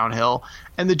to go downhill,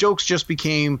 and the jokes just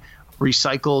became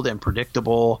recycled and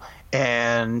predictable.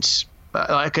 And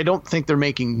I don't think they're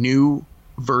making new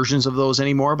versions of those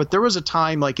anymore. But there was a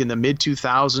time, like in the mid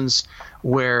 2000s,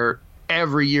 where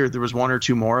every year there was one or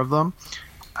two more of them.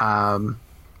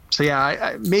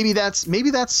 Maybe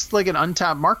that's like an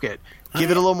untapped market.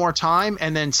 Give it a little more time,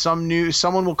 and then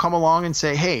someone will come along and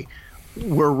say, "Hey,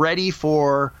 we're ready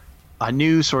for a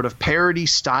new sort of parody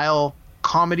style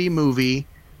comedy movie,"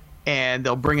 and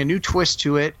they'll bring a new twist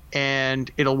to it,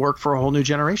 and it'll work for a whole new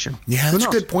generation. Yeah, that's a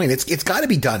good point. It's got to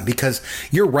be done, because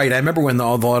you're right. I remember when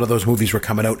a lot of those movies were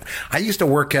coming out. I used to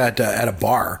work at a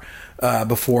bar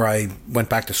before I went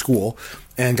back to school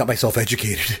and got myself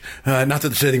educated. Not that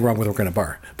there's anything wrong with working at a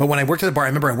bar, but when I worked at the bar, I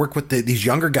remember I worked with these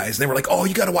younger guys. And they were like, "Oh,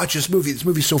 you got to watch this movie. This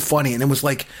movie's so funny." And it was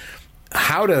like,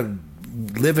 how to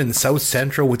live in South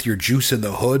Central with your juice in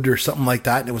the hood or something like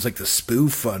that. And it was like the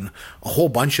spoof on a whole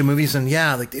bunch of movies. And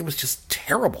it was just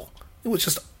terrible. It was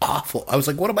just awful. I was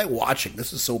like, what am I watching?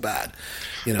 This is so bad.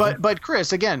 You know? But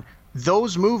Chris, again,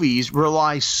 those movies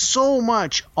rely so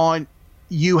much on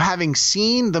you having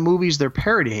seen the movies they're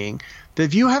parodying that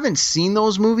if you haven't seen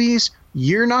those movies,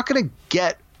 you're not going to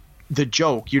get the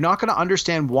joke. You're not going to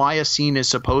understand why a scene is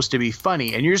supposed to be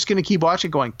funny. And you're just going to keep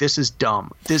watching going, this is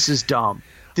dumb. This is dumb.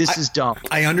 This is dumb.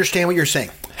 I understand what you're saying.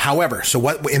 However, so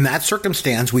what in that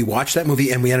circumstance, we watched that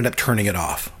movie and we ended up turning it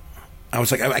off. I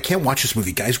was like, I can't watch this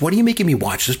movie, guys. What are you making me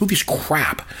watch? This movie's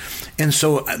crap. And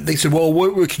so they said, well,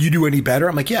 what can you do any better?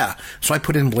 I'm like, yeah. So I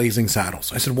put in Blazing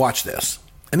Saddles. I said, watch this.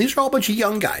 And these are all a bunch of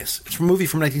young guys. It's a movie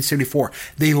from 1974.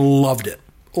 They loved it.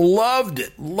 Loved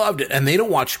it. And they don't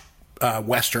watch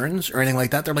Westerns or anything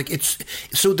like that. They're like,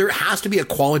 so there has to be a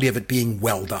quality of it being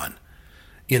well done.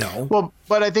 You know? Well,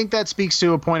 but I think that speaks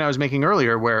to a point I was making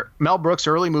earlier, where Mel Brooks'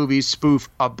 early movies spoof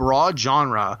a broad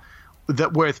genre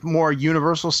that with more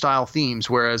universal style themes,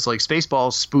 whereas like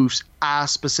Spaceballs spoofs a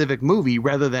specific movie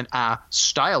rather than a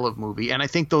style of movie. And I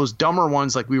think those dumber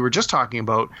ones, like we were just talking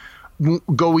about,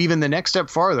 go even the next step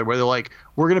farther, where they're like,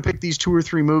 we're going to pick these 2 or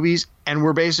 3 movies and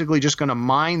we're basically just going to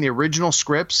mine the original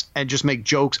scripts and just make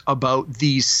jokes about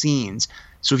these scenes.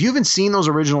 So if you haven't seen those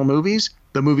original movies,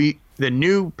 The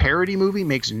new parody movie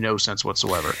makes no sense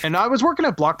whatsoever. And I was working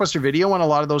at Blockbuster Video when a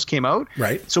lot of those came out.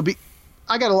 Right. So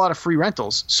I got a lot of free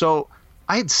rentals. So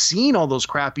I had seen all those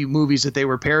crappy movies that they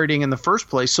were parodying in the first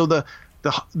place. So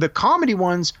the comedy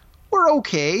ones were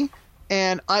okay.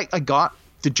 And I got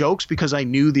the jokes because I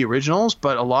knew the originals.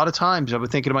 But a lot of times I would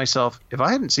think to myself, if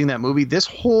I hadn't seen that movie, this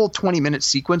whole 20-minute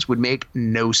sequence would make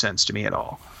no sense to me at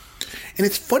all. And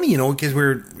it's funny, because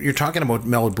you're talking about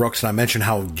Mel Brooks, and I mentioned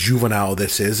how juvenile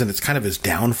this is, and it's kind of his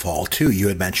downfall too. You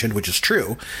had mentioned, which is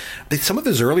true, that some of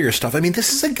his earlier stuff. I mean,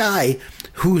 this is a guy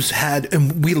who's had,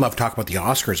 and we love talking about the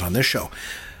Oscars on this show,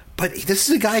 but this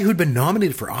is a guy who'd been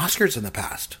nominated for Oscars in the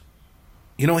past.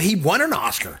 He won an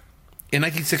Oscar in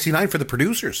 1969 for The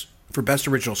Producers for Best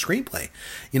Original Screenplay.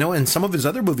 And some of his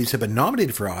other movies have been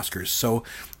nominated for Oscars. So,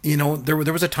 there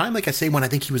was a time, like I say, when I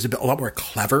think he was a lot more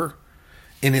clever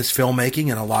in his filmmaking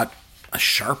and a lot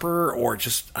sharper, or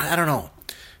just, I don't know,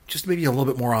 just maybe a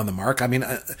little bit more on the mark. I mean,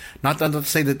 not to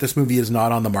say that this movie is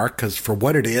not on the mark, because for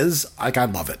what it is, I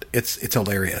love it. It's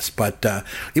hilarious. But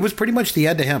it was pretty much the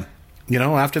end to him.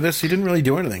 After this, he didn't really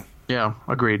do anything. Yeah,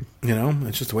 agreed.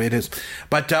 It's just the way it is.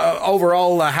 But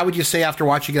overall, how would you say after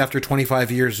watching it after 25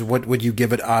 years, what would you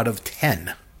give it out of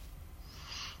 10?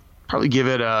 Probably give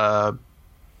it a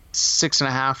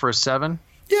 6.5 or a 7.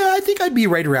 Yeah, I think I'd be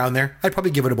right around there. I'd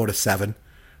probably give it about a 7.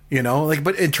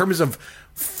 But in terms of,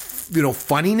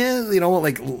 funniness,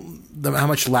 how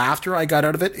much laughter I got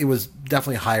out of it, it was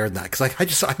definitely higher than that.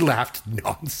 Because I laughed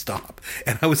nonstop.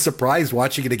 And I was surprised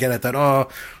watching it again. I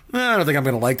thought, I don't think I'm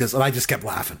going to like this. And I just kept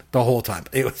laughing the whole time.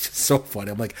 It was just so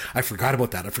funny. I'm like, I forgot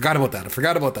about that. I forgot about that. I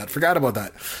forgot about that. I forgot about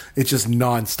that. It's just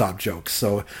nonstop jokes.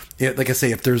 So, like I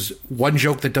say, if there's one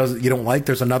joke that you don't like,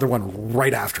 there's another one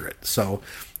right after it. So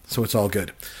it's all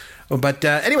good. But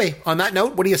anyway, on that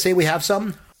note, what do you say we have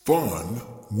some fun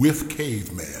with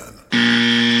Caveman?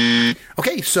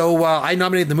 Okay, so I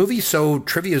nominated the movie, so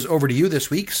trivia is over to you this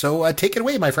week. So take it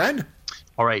away, my friend.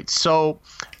 All right. So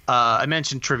I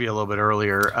mentioned trivia a little bit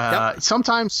earlier. Yep.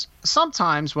 Sometimes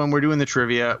when we're doing the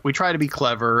trivia, we try to be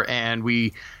clever, and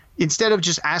instead of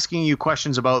just asking you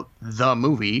questions about the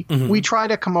movie, we try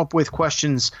to come up with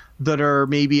questions that are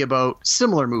maybe about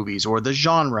similar movies or the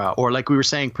genre, or like we were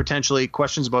saying, potentially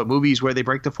questions about movies where they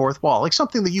break the fourth wall, like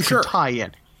something that you can tie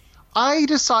in. I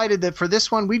decided that for this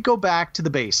one, we'd go back to the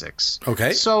basics.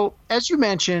 Okay. So as you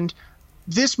mentioned,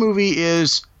 this movie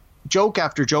is joke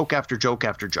after joke after joke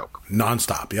after joke.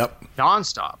 Nonstop. Yep.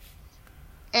 Nonstop.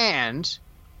 And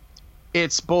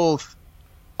it's both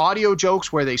audio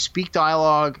jokes where they speak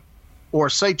dialogue, or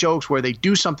sight jokes where they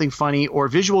do something funny, or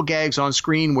visual gags on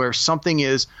screen where something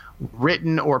is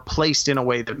written or placed in a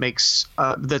way that makes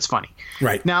that's funny.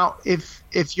 Right. Now, if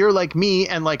you're like me,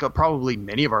 and like probably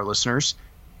many of our listeners,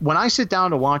 when I sit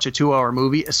down to watch a 2-hour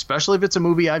movie, especially if it's a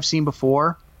movie I've seen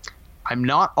before, I'm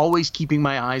not always keeping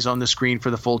my eyes on the screen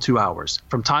for the full 2 hours.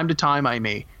 From time to time, I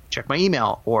may check my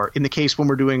email, or in the case when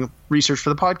we're doing research for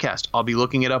the podcast, I'll be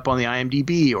looking it up on the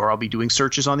IMDb, or I'll be doing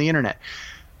searches on the internet.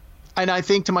 And I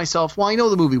think to myself, well, I know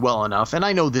the movie well enough, and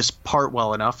I know this part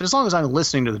well enough, and as long as I'm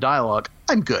listening to the dialogue,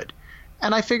 I'm good.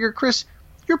 And I figure, Chris,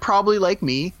 you're probably like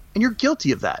me, and you're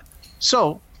guilty of that.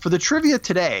 So for the trivia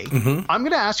today, I'm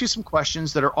going to ask you some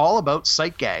questions that are all about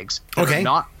sight gags that are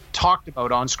not talked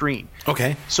about on screen.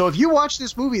 Okay. So if you watch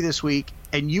this movie this week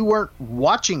and you weren't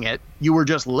watching it, you were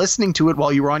just listening to it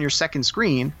while you were on your second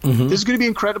screen, this is going to be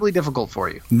incredibly difficult for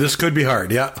you. This could be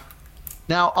hard, yeah.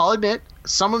 Now, I'll admit,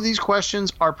 some of these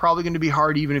questions are probably going to be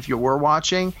hard even if you were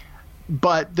watching,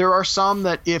 but there are some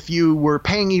that if you were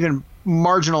paying even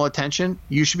marginal attention,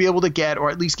 you should be able to get,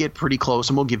 or at least get pretty close,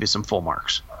 and we'll give you some full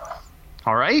marks.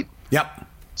 All right? Yep.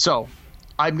 So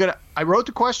I wrote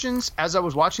the questions as I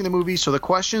was watching the movie, so the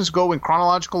questions go in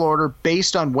chronological order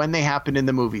based on when they happened in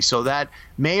the movie, so that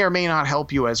may or may not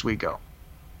help you as we go.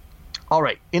 All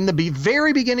right. In the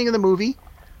very beginning of the movie,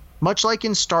 much like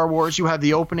in Star Wars, you have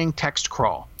the opening text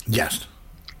crawl. Yes.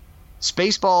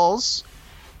 Spaceballs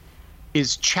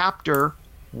is chapter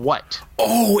what?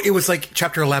 Oh, it was like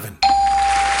chapter 11. It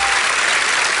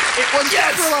was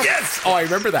chapter 11. Yes. Oh, I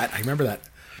remember that.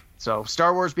 So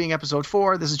Star Wars being episode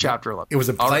 4, this is chapter 11. It was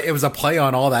a play. Right. It was a play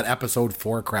on all that episode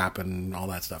 4 crap and all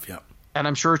that stuff. Yep. And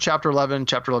I'm sure chapter 11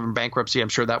 bankruptcy, I'm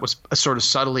sure that was sort of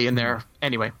subtly in there.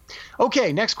 Anyway.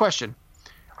 Okay, next question.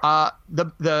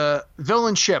 The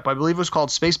villain ship, I believe it was called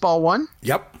Spaceball 1.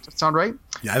 Yep. Does that sound right?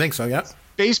 Yeah, I think so, yeah.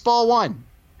 Spaceball 1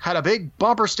 had a big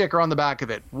bumper sticker on the back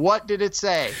of it. What did it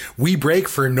say? We break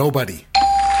for nobody.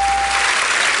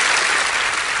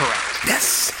 Correct.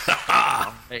 Yes.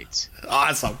 Right.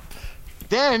 Awesome.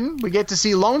 Then we get to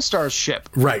see Lone Star's ship.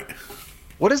 Right.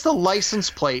 What is the license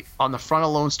plate on the front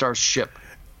of Lone Star's ship?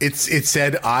 It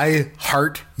said, "I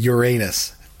heart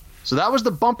Uranus." So that was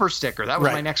the bumper sticker. That was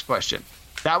Right. my next question.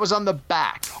 That was on the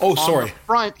back. Oh, On sorry. the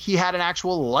front, he had an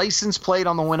actual license plate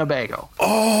on the Winnebago.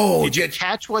 Oh, Did you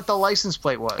catch what the license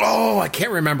plate was? Oh, I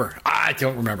can't remember. I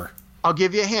don't remember. I'll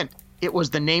give you a hint. It was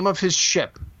the name of his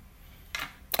ship.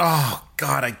 Oh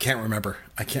God, I can't remember.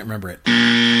 I can't remember it.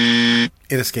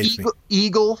 It escapes me.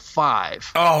 Eagle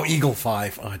 5. Oh, Eagle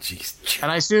 5. Oh, jeez.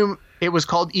 And I assume it was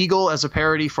called Eagle as a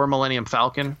parody for Millennium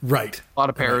Falcon. Right. A lot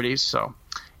of parodies, so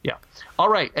yeah. All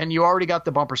right, and you already got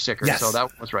the bumper sticker, Yes. so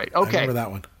that was right. I Okay. remember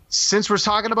that one. Since we're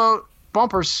talking about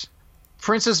bumpers,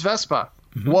 Princess Vespa,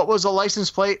 what was the license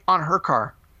plate on her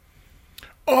car?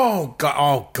 Oh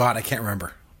God, I can't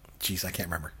remember. Jeez, I can't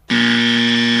remember.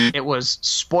 It was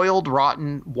Spoiled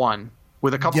Rotten 1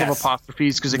 with a couple of Yes.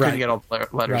 apostrophes because it Right. couldn't get all the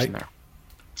letters in there.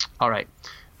 All right.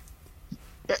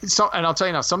 So, and I'll tell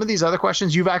you now, some of these other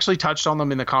questions, you've actually touched on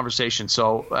them in the conversation.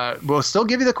 So we'll still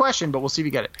give you the question, but we'll see if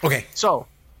you get it. Okay. So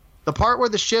the part where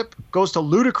the ship goes to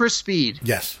ludicrous speed,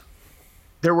 Yes.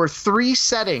 there were 3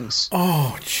 settings.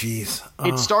 Oh, jeez.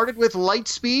 It started with light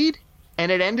speed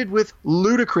and it ended with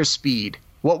ludicrous speed.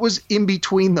 What was in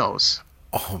between those?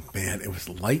 Oh man, it was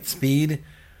light speed.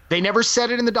 They never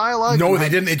said it in the dialogue. No, You they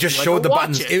had didn't. to It just like, showed the watch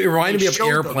buttons. it. It reminded They me of showed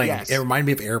them, Airplane. yes. It reminded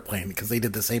me of Airplane because they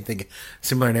did the same thing,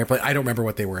 similar in Airplane. I don't remember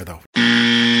what they were though.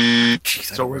 Jeez, I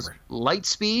So don't it was remember. light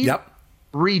speed, Yep.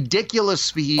 ridiculous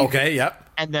speed, Okay. Yep.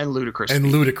 and then ludicrous And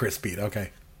speed. ludicrous speed.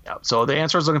 Okay. Yeah, so the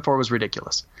answer I was looking for was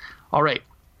ridiculous. All right.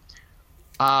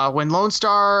 When Lone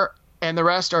Star and the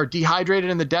rest are dehydrated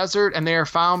in the desert and they are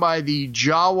found by the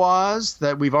Jawas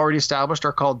that we've already established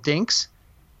are called dinks,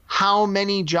 how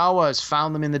many Jawas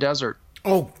found them in the desert?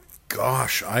 Oh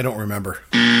gosh, I don't remember.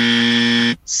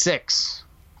 6.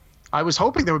 I was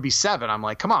hoping there would be 7. I'm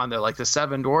like, come on, they're like the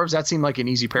 7 dwarves. That seemed like an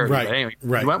easy parody. Right, But anyway,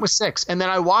 right. we went with 6. And then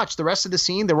I watched the rest of the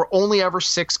scene. There were only ever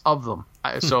 6 of them.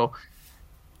 So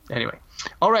anyway.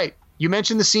 All right. You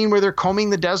mentioned the scene where they're combing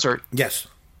the desert. Yes.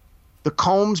 The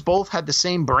combs both had the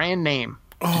same brand name.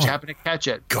 Did you happen to catch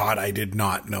it? God, I did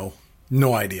not know.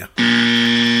 No idea.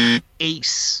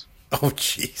 Ace. Oh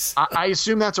jeez. I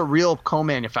assume that's a real comb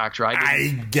manufacturer. I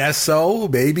guess so,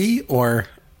 maybe, or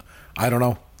I don't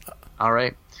know. All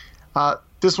right.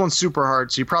 This one's super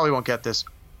hard, so you probably won't get this.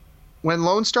 When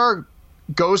Lone Star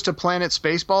goes to Planet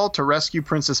Spaceball to rescue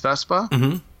Princess Vespa,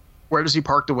 where does he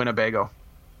park the Winnebago?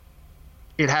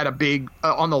 It had a big,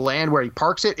 on the land where he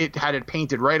parks it, it had it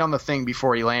painted right on the thing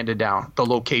before he landed down, the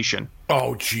location.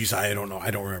 Oh jeez, I don't know.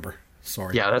 I don't remember.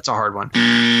 Sorry. Yeah, that's a hard one.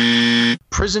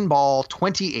 Prison Ball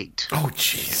 28. Oh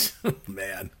jeez,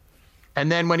 man.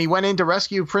 And then when he went in to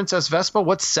rescue Princess Vespa,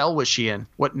 what cell was she in?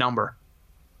 What number?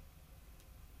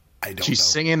 I don't She's know.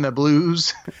 singing the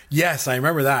blues. Yes, I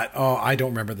remember that. Oh, I don't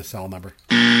remember the cell number.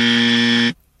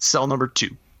 Cell number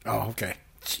 2. Oh, okay.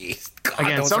 Jeez. God,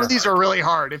 Again, those some of these hard. are really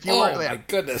hard. If you Oh want, my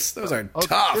goodness, those are Okay,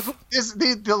 tough.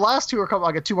 the last 2 are couple.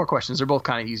 I got 2 more questions. They're both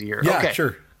kind of easy here. Yeah, okay.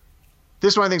 sure.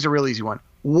 This one I think is a real easy one.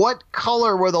 What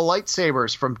color were the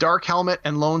lightsabers from Dark Helmet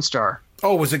and Lone Star?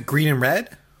 Oh, was it green and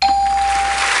red?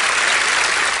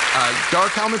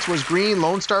 Dark Helmet's was green.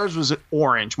 Lone Star's was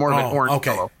orange, more of an Oh, orange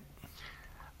okay. yellow.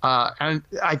 And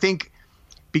I think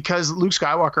because Luke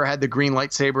Skywalker had the green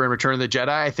lightsaber in Return of the Jedi,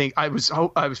 I think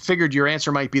I figured your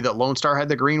answer might be that Lone Star had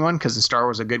the green one because in Star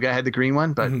Wars a good guy had the green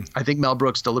one, but I think Mel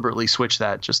Brooks deliberately switched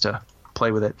that just to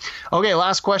play with it. Okay,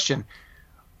 last question.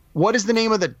 What is the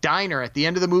name of the diner at the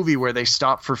end of the movie where they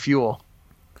stop for fuel?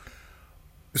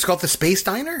 It's called the Space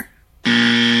Diner.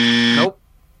 Nope.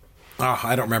 Oh,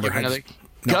 I don't remember. Another-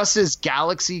 Gus's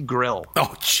Galaxy Grill.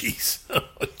 Oh, jeez. Oh,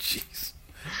 jeez.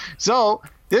 So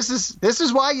this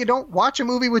is why you don't watch a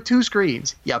movie with 2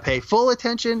 screens. You pay full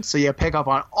attention so you pick up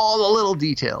on all the little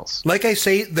details. Like I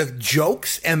say, the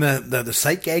jokes and the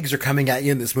sight gags are coming at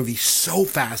you in this movie so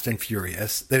fast and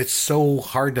furious that it's so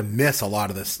hard to miss a lot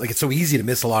of this. Like, it's so easy to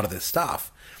miss a lot of this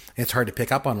stuff. It's hard to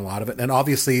pick up on a lot of it. And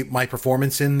obviously, my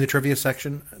performance in the trivia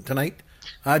section tonight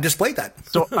displayed that.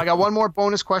 So I got one more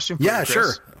bonus question for you, Yeah, Chris.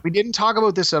 sure. We didn't talk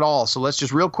about this at all, so let's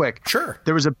just real quick. Sure.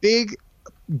 There was a big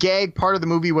gag part of the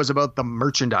movie was about the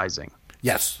merchandising.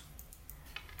 Yes.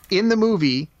 In the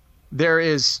movie, there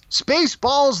is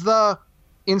Spaceballs, the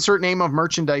insert name of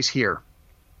merchandise here.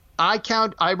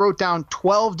 I wrote down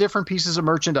 12 different pieces of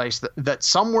merchandise that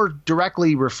some were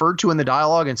directly referred to in the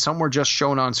dialogue and some were just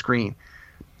shown on screen.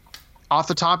 Off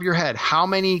the top of your head, how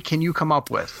many can you come up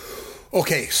with?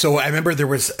 Okay, so I remember there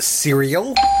was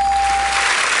cereal,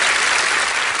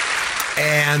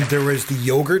 and there was the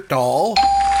yogurt doll,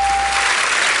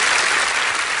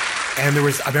 and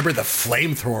I remember the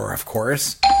flamethrower, of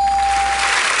course.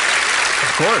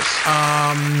 Of course.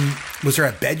 Was there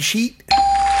a bed sheet?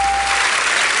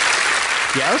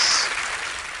 Yes.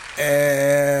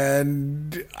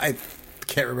 And I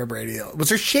can't remember any else. Was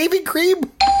there shaving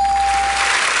cream?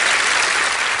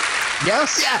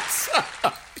 Yes. Yes.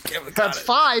 That's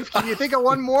 5. Can you think of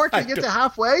one more? Can you get to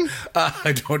halfway?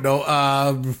 I don't know.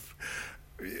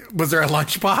 Was there a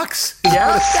lunchbox?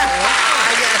 Yes.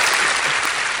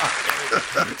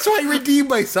 So I redeemed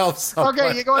myself somewhat.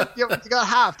 Okay, you got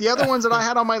half. The other ones that I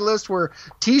had on my list were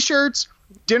T-shirts,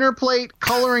 dinner plate,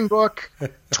 coloring book,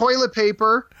 toilet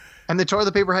paper, and the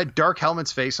toilet paper had Dark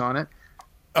Helmet's face on it.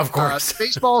 Of course.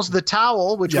 Spaceballs, the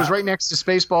towel, which was right next to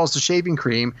Spaceballs, the shaving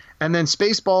cream, and then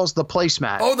Spaceballs, the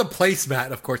placemat. Oh, the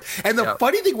placemat, of course. And the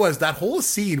funny thing was, that whole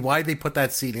scene, why they put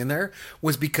that scene in there,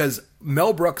 was because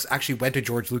Mel Brooks actually went to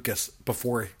George Lucas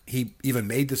before he even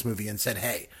made this movie and said,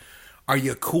 hey, are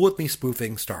you cool with me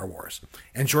spoofing Star Wars?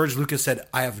 And George Lucas said,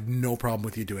 I have no problem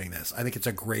with you doing this. I think it's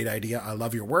a great idea. I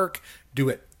love your work. Do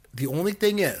it. The only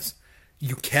thing is,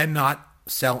 you cannot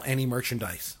sell any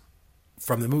merchandise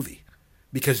from the movie,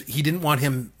 because he didn't want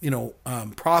him,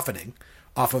 profiting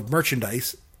off of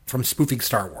merchandise from spoofing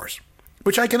Star Wars,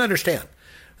 which I can understand.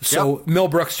 So Mel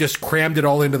Brooks just crammed it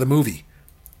all into the movie,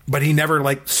 but he never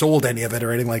sold any of it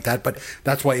or anything like that. But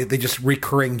that's why they just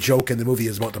recurring joke in the movie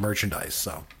is about the merchandise.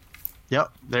 So,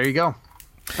 there you go.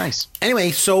 Nice.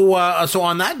 Anyway, so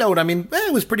on that note, I mean,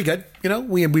 it was pretty good.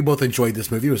 We both enjoyed this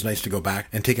movie. It was nice to go back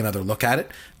and take another look at it.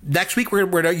 Next week, you're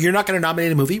not going to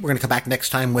nominate a movie. We're going to come back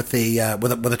next time with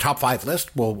a top 5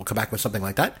 list. We'll come back with something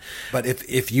like that. But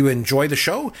if you enjoy the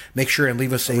show, make sure and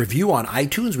leave us a review on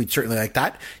iTunes. We'd certainly like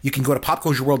that. You can go to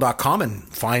popgoesyourworld.com and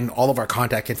find all of our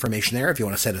contact information there. If you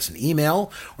want to send us an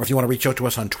email, or if you want to reach out to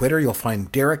us on Twitter, you'll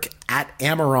find Derek at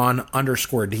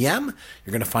Amaron_DM.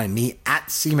 You're going to find me at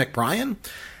C. McBrien.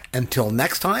 Until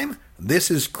next time,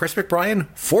 this is Chris McBrien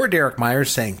for Derek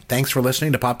Myers saying thanks for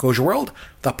listening to Pop Goes Your World,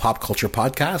 the pop culture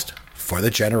podcast for the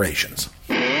generations.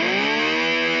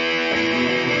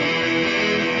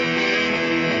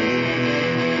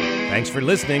 Thanks for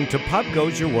listening to Pop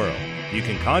Goes Your World. You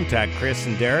can contact Chris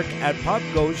and Derek at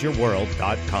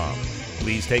popgoesyourworld.com.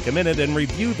 Please take a minute and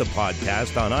review the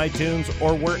podcast on iTunes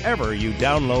or wherever you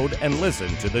download and listen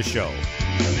to the show.